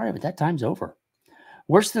I'm sorry, but that time's over.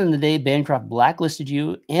 Worse than the day Bancroft blacklisted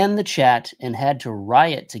you and the chat and had to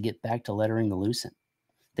riot to get back to lettering the Lucent.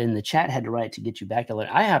 Then the chat had to riot to get you back to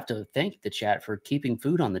lettering. I have to thank the chat for keeping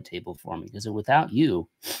food on the table for me, because without you,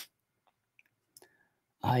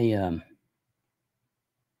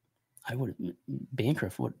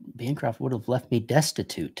 Bancroft would have left me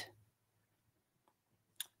destitute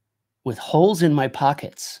with holes in my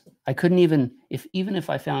pockets. I couldn't even if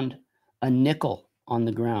I found a nickel on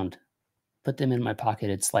the ground, put them in my pocket,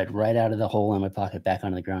 it'd slide right out of the hole in my pocket back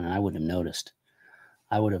onto the ground, and I wouldn't have noticed.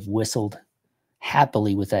 I would have whistled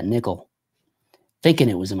happily with that nickel, thinking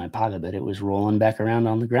it was in my pocket, but it was rolling back around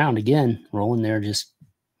on the ground again, rolling there, just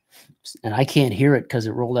And I can't hear it because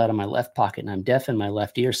it rolled out of my left pocket and I'm deaf in my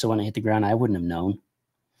left ear. So when I hit the ground, I wouldn't have known.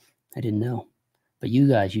 I didn't know. But you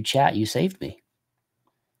guys, you chat, you saved me.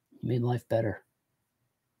 You made life better.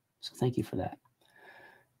 So thank you for that.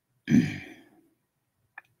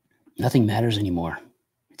 Nothing matters anymore.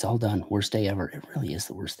 It's all done. Worst day ever. It really is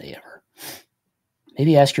the worst day ever.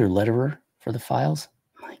 Maybe ask your letterer for the files.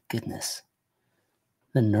 My goodness.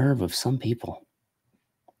 The nerve of some people.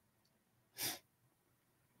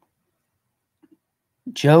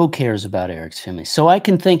 Joe cares about Eric's family. So I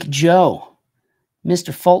can thank Joe,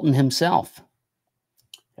 Mr. Fulton himself.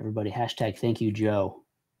 Everybody, hashtag thank you, Joe,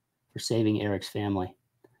 for saving Eric's family.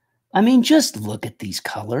 I mean, just look at these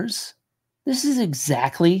colors. This is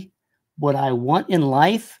exactly what I want in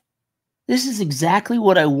life. This is exactly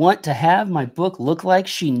what I want to have my book look like.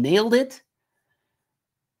 She nailed it.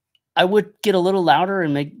 I would get a little louder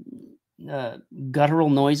and make guttural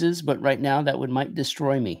noises, but right now that might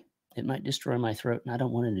destroy me. It might destroy my throat, and I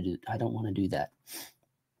don't want to do that.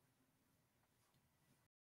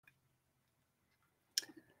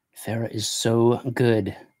 Farah is so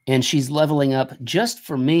good, and she's leveling up just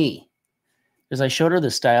for me, because I showed her the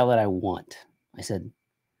style that I want. I said,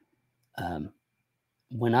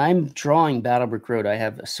 when I'm drawing Battlebrick Road, I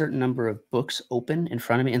have a certain number of books open in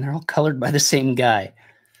front of me, and they're all colored by the same guy.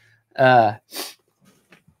 I'm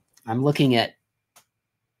looking at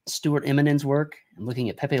Stuart Eminem's work. I'm looking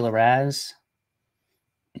at Pepe Larraz.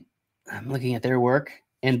 I'm looking at their work.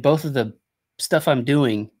 And both of the stuff I'm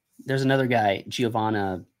doing, there's another guy,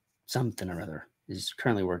 Giovanna something or other, is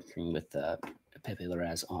currently working with Pepe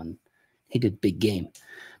Larraz on, he did Big Game.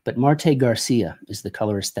 But Marte Garcia is the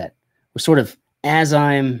colorist that was sort of, as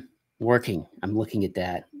I'm working, I'm looking at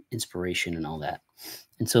that inspiration and all that.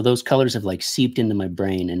 And so those colors have like seeped into my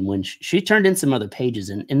brain. And when she turned in some other pages,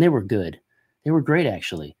 and they were good. They were great,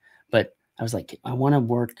 actually. But I was like, I want to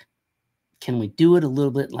work. Can we do it a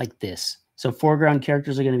little bit like this? So foreground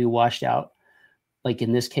characters are going to be washed out. Like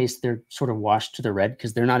in this case, they're sort of washed to the red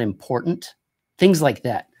because they're not important. Things like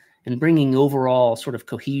that. And bringing overall sort of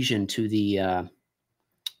cohesion to the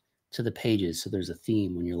pages. So there's a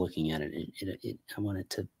theme when you're looking at it. I want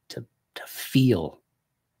it to feel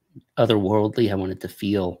otherworldly. I want it to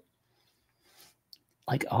feel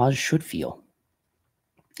like Oz should feel.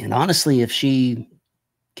 And honestly, if she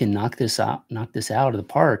can knock this out of the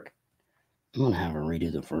park, I'm gonna have her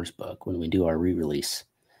redo the first book when we do our re-release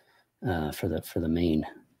for the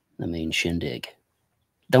main shindig.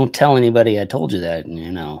 Don't tell anybody I told you that.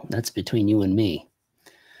 You know, that's between you and me.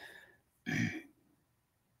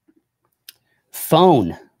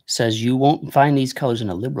 Phone says you won't find these colors in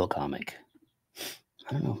a liberal comic.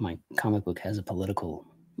 I don't know if my comic book has a political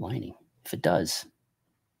lining. If it does,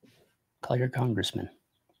 call your congressman.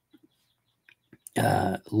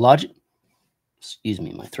 Logic. Excuse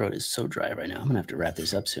me, my throat is so dry right now. I'm gonna have to wrap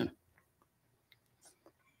this up soon.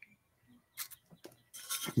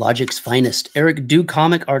 Logic's finest. Eric, do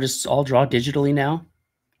comic artists all draw digitally now?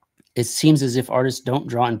 It seems as if artists don't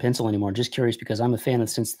draw in pencil anymore. Just curious because I'm a fan of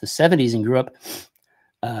since the 70s and grew up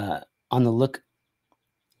on the look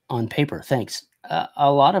on paper. Thanks.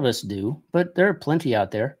 A lot of us do, but there are plenty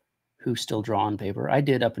out there who still draw on paper. I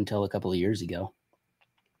did up until a couple of years ago.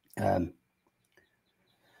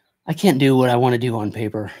 I can't do what I want to do on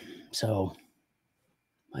paper, so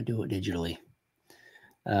I do it digitally.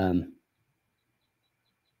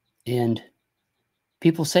 And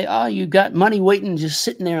people say, oh, you got money waiting, just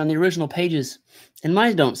sitting there on the original pages. And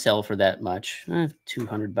mine don't sell for that much.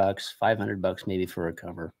 $200, $500 maybe for a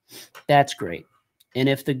cover. That's great. And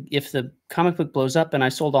if the comic book blows up and I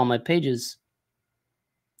sold all my pages,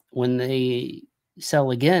 when they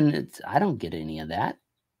sell again, I don't get any of that.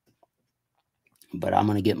 But I'm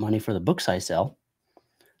going to get money for the books I sell.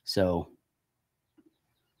 So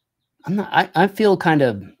I feel kind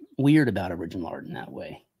of weird about original art in that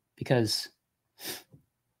way because,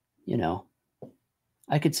 you know,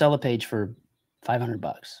 I could sell a page for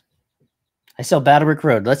 $500. I sell Battlebrick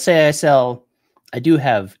Road. Let's say I do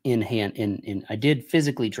have I did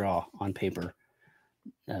physically draw on paper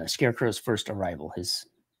Scarecrow's first arrival.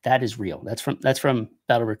 That is real. That's from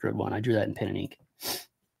Battlebrick Road 1. I drew that in pen and ink.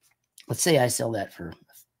 Let's say I sell that for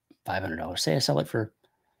 $500. Say I sell it for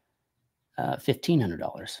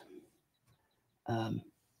 $1,500. And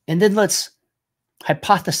then let's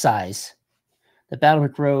hypothesize that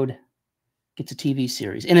Battlebrick Road gets a TV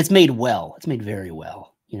series. And it's made well. It's made very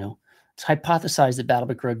well. You know, let's hypothesize that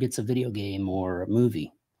Battlebrick Road gets a video game or a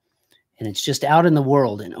movie. And it's just out in the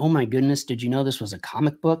world. And oh my goodness, did you know this was a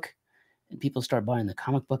comic book? And people start buying the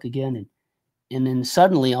comic book again. And then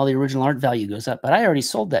suddenly all the original art value goes up. But I already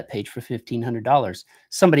sold that page for $1,500.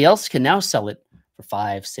 Somebody else can now sell it for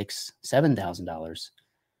 $5,000, $6,000, $7,000.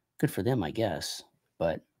 Good for them, I guess.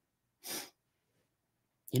 But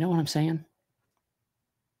you know what I'm saying?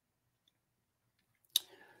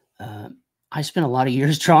 I spent a lot of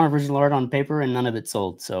years drawing original art on paper and none of it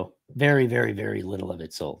sold. So very, very, very little of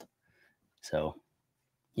it sold. So,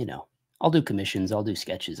 you know, I'll do commissions, I'll do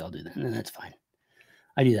sketches, I'll do that. And that's fine.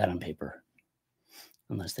 I do that on paper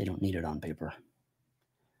unless they don't need it on paper.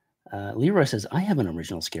 Leroy says, I have an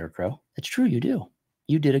original Scarecrow. That's true. You do.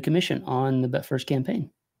 You did a commission on the first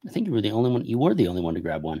campaign. I think you were the only one. You were the only one to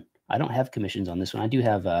grab one. I don't have commissions on this one. I do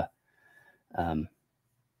have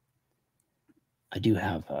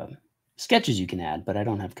sketches you can add, but I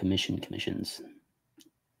don't have commissions.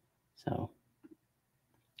 So,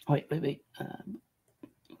 wait. Will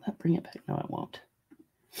that bring it back? No, it won't.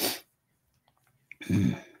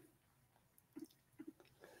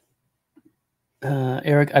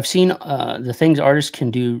 Eric, I've seen the things artists can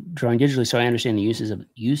do drawing digitally, so I understand the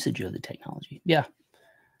usage of the technology. Yeah,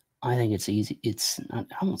 I think it's easy. It's not,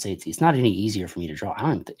 I won't say it's not any easier for me to draw.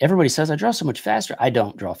 Everybody says I draw so much faster. I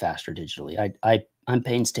don't draw faster digitally. I'm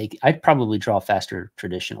painstaking. I probably draw faster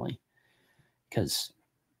traditionally because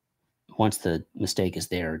once the mistake is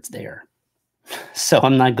there, it's there. So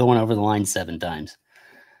I'm not going over the line 7 times.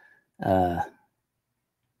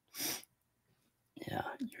 Yeah,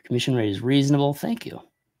 your commission rate is reasonable. Thank you.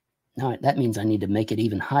 Now that means I need to make it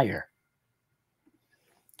even higher.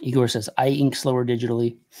 Igor says, I ink slower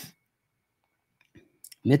digitally.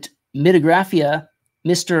 Mitagraphia,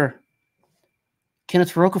 Mr.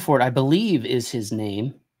 Kenneth Rocafort, I believe is his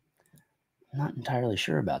name. I'm not entirely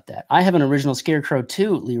sure about that. I have an original Scarecrow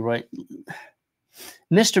too, Leroy.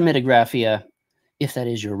 Mr. Mitagraphia, if that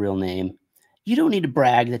is your real name, you don't need to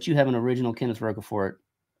brag that you have an original Kenneth Rocafort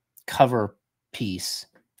cover piece.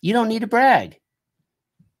 You don't need to brag.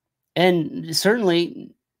 And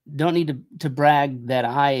certainly don't need to brag that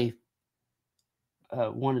I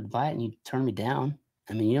wanted to buy it and you turned me down.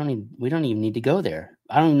 I mean, we don't even need to go there.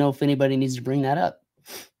 I don't even know if anybody needs to bring that up.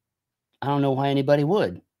 I don't know why anybody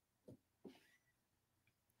would.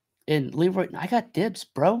 And Leroy, I got dibs,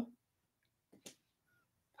 bro.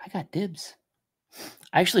 I got dibs.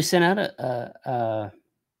 I actually sent out a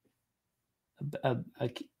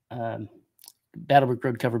Battlebrick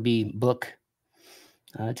Road Cover B book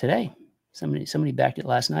today. Somebody backed it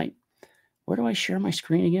last night. Where do I share my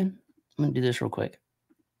screen again? I'm going to do this real quick.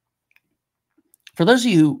 For those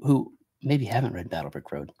of you who maybe haven't read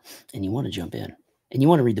Battlebrick Road and you want to jump in and you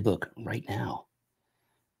want to read the book right now,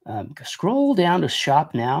 scroll down to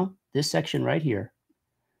Shop Now, this section right here.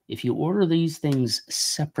 If you order these things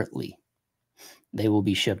separately, they will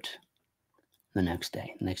be shipped the next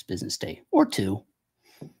day, next business day or 2.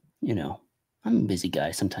 You know, I'm a busy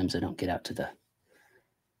guy. Sometimes I don't get out to the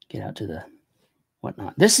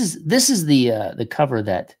whatnot. This is the cover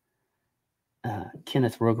that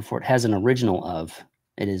Kenneth Rocafort has an original of.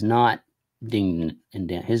 It is not dinged and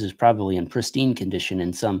damaged. His is probably in pristine condition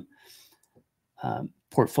in some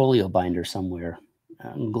portfolio binder somewhere,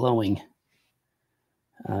 glowing.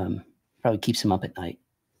 Probably keeps him up at night.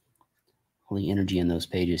 All the energy in those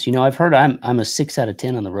pages. You know, I've heard I'm a 6 out of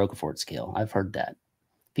 10 on the Rocafort scale. I've heard that.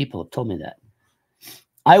 People have told me that.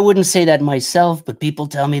 I wouldn't say that myself, but people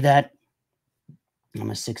tell me that.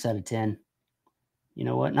 I'm a 6 out of 10. You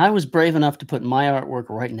know what? And I was brave enough to put my artwork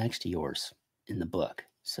right next to yours in the book.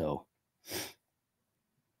 So,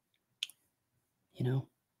 you know,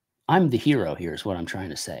 I'm the hero here is what I'm trying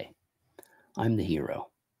to say. I'm the hero.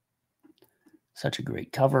 Such a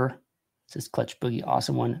great cover. It says Clutch Boogie,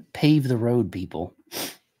 awesome one. Pave the road, people.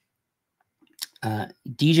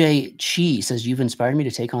 DJ Chi says, you've inspired me to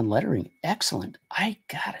take on lettering. Excellent. I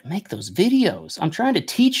got to make those videos. I'm trying to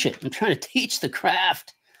teach it. I'm trying to teach the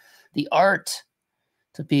craft, the art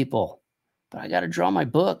to people. But I got to draw my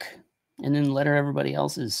book and then letter everybody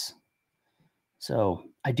else's. So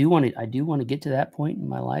I do want to get to that point in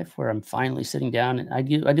my life where I'm finally sitting down, and I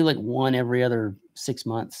do like one every other 6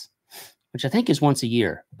 months, which I think is once a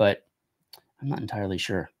year, but I'm not entirely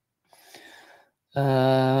sure.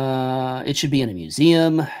 It should be in a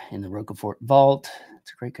museum in the Rocafort Vault.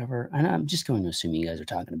 It's a great cover. And I'm just going to assume you guys are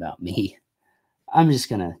talking about me. I'm just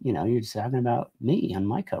going to, you know, you're just talking about me on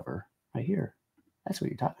my cover right here. That's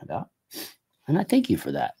what you're talking about. And I thank you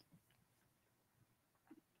for that.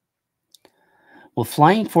 Will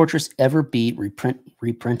Flying Fortress ever be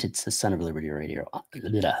reprinted to Son of Liberty Radio?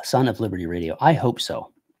 Son of Liberty Radio. I hope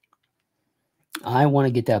so. I want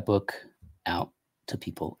to get that book out to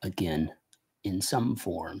people again in some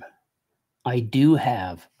form. I do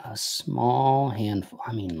have a small handful,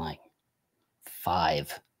 I mean like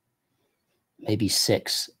 5, maybe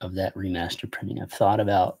 6 of that remastered printing. I've thought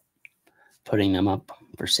about putting them up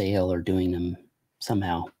for sale or doing them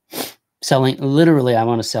somehow. Selling, literally, I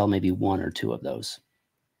want to sell maybe 1 or 2 of those.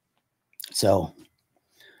 So,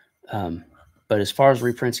 but as far as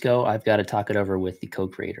reprints go, I've got to talk it over with the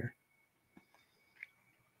co-creator.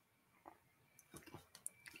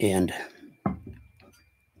 And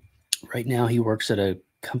right now he works at a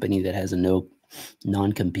company that has a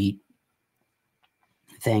non-compete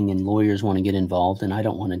thing, and lawyers want to get involved, and I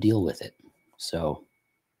don't want to deal with it. So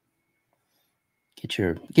get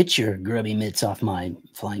your grubby mitts off my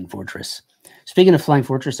Flying Fortress. Speaking of Flying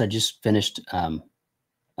Fortress, I just finished the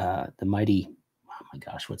Mighty, oh my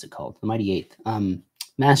gosh, what's it called? The Mighty Eighth.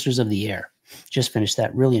 Masters of the Air. Just finished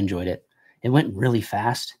that. Really enjoyed it. It went really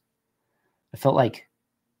fast. I felt like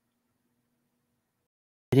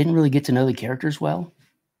I didn't really get to know the characters well.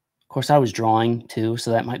 Of course, I was drawing too,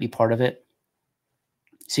 so that might be part of it.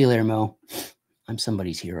 See you later, Mo. I'm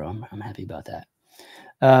somebody's hero. I'm happy about that.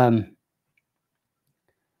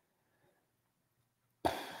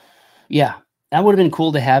 Yeah, that would have been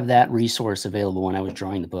cool to have that resource available when I was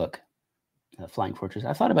drawing the book, Flying Fortress.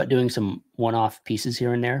 I thought about doing some one-off pieces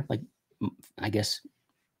here and there, like I guess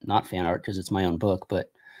not fan art because it's my own book,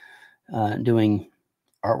 but doing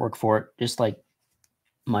artwork for it, just like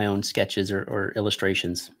my own sketches or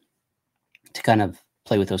illustrations to kind of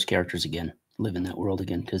play with those characters again, live in that world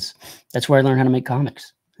again, because that's where I learned how to make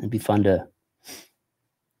comics. It'd be fun to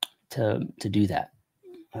do that.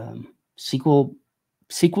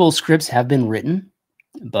 Sequel scripts have been written,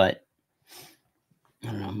 but I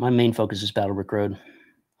don't know. My main focus is Battle Brick Road.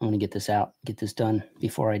 I want to get this out, get this done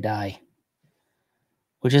before I die.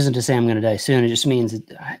 Which isn't to say I'm going to die soon. It just means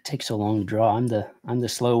it takes so long to draw. I'm the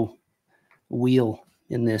slow wheel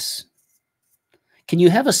in this. Can you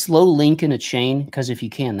have a slow link in a chain? Because if you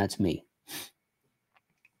can, that's me.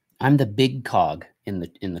 I'm the big cog in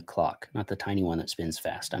the clock, not the tiny one that spins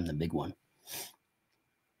fast. I'm the big one.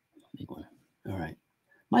 Big one. All right.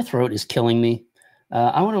 My throat is killing me.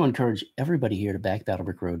 I want to encourage everybody here to back Battle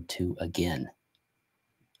Brick Road 2 again.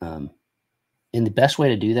 And the best way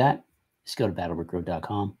to do that is go to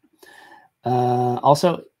battlebrickroad.com.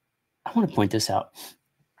 Also, I want to point this out.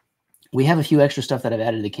 We have a few extra stuff that I've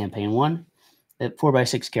added to the campaign. One, that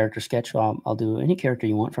 4x6 character sketch. I'll do any character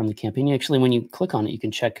you want from the campaign. Actually, when you click on it, you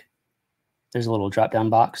can check. There's a little drop-down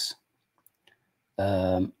box.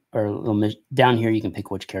 Or a little down here, you can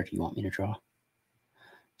pick which character you want me to draw.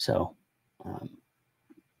 So,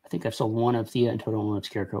 I think I've sold 1 of Thea and total 1 of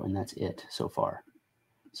Scarecrow, and that's it so far.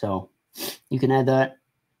 So, you can add that.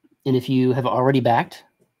 And if you have already backed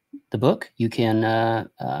the book, you can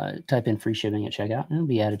type in free shipping at checkout, and it'll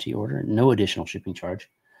be added to your order. No additional shipping charge.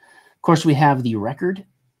 Of course, we have the record,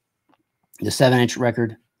 the 7-inch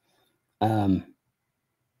record,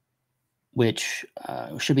 which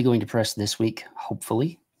should be going to press this week,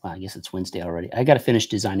 hopefully. Well, I guess it's Wednesday already. I got to finish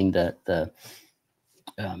designing the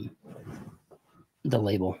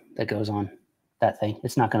label that goes on that thing.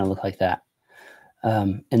 It's not going to look like that.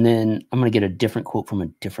 And then I'm going to get a different quote from a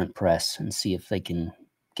different press and see if they can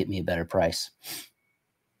get me a better price.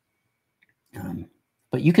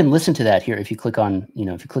 But you can listen to that here. If you click on,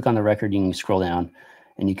 if you click on the record, you can scroll down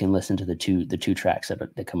and you can listen to the two tracks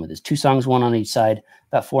that come with this. 2 songs, 1 on each side,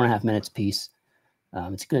 about 4.5 minutes piece.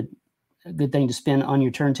 It's a good thing to spin on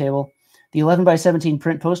your turntable. The 11x17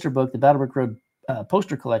 print poster book, the Battle Brick Road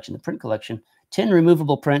poster collection, the print collection, 10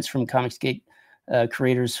 removable prints from Comicsgate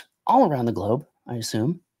creators all around the globe, I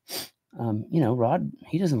assume. Rod,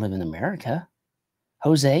 he doesn't live in America.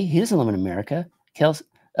 Jose, he doesn't live in America.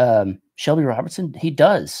 Shelby Robertson, he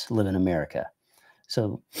does live in America.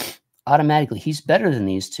 So automatically, he's better than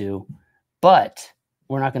these two, but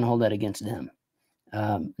we're not going to hold that against them.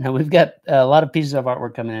 Now, we've got a lot of pieces of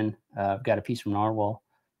artwork coming in. I've got a piece from Narwhal.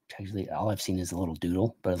 Actually, all I've seen is a little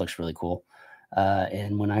doodle, but it looks really cool.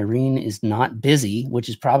 And when Irene is not busy, which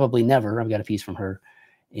is probably never, I've got a piece from her.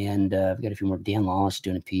 And I've got a few more. Dan Lawless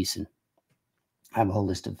doing a piece. And I have a whole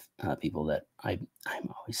list of people that I'm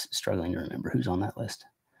always struggling to remember who's on that list.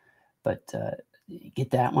 But get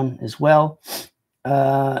that one as well.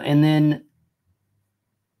 And then,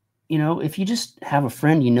 if you just have a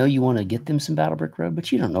friend, you want to get them some Battle Brick Road,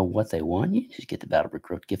 but you don't know what they want, you just get the Battle Brick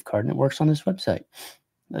Road gift card, and it works on this website.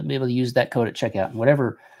 They'll be able to use that code at checkout, and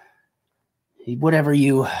whatever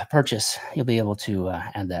you purchase, you'll be able to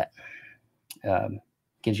add that.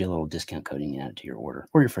 Gives you a little discount code and you add it to your order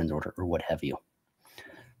or your friend's order or what have you.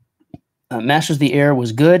 Masters of the Air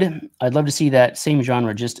was good. I'd love to see that same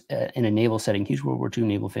genre just in a naval setting. Huge World War II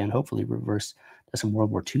naval fan. Hopefully reverse some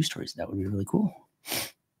World War II stories. That would be really cool.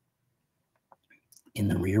 In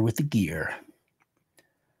the rear with the gear.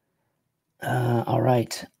 All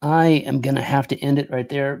right. I am going to have to end it right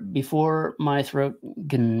there before my throat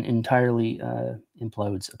entirely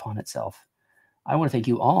implodes upon itself. I want to thank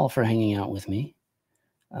you all for hanging out with me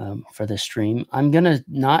for this stream. I'm going to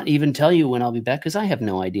not even tell you when I'll be back because I have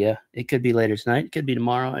no idea. It could be later tonight. It could be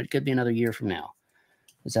tomorrow. It could be another year from now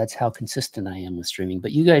because that's how consistent I am with streaming.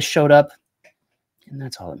 But you guys showed up, and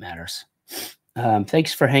that's all that matters.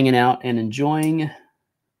 Thanks for hanging out and enjoying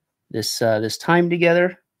this this time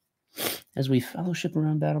together as we fellowship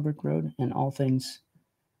around Battlebrick Road and all things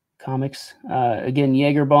comics. Again,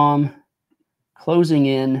 Jaegerbomb closing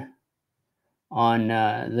in on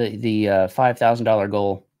the $5,000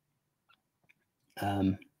 goal.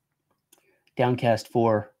 Downcast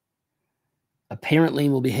 4 apparently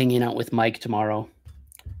will be hanging out with Mike tomorrow,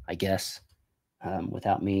 I guess,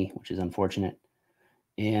 without me, which is unfortunate.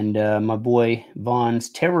 And my boy Vaughn's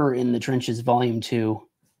Terror in the Trenches Volume 2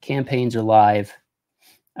 campaigns are live.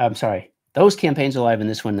 I'm sorry, those campaigns are live, and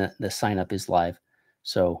this one, the sign up is live.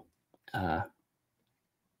 So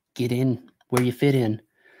get in where you fit in.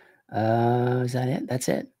 Is that it? That's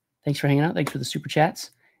it. Thanks for hanging out. Thanks for the super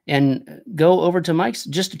chats. And go over to Mike's,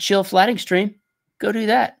 just a chill flatting stream. Go do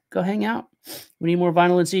that. Go hang out. We need more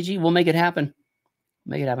vinyl and CG. We'll make it happen.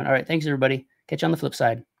 Make it happen. All right. Thanks, everybody. Catch you on the flip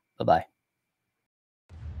side. Bye-bye.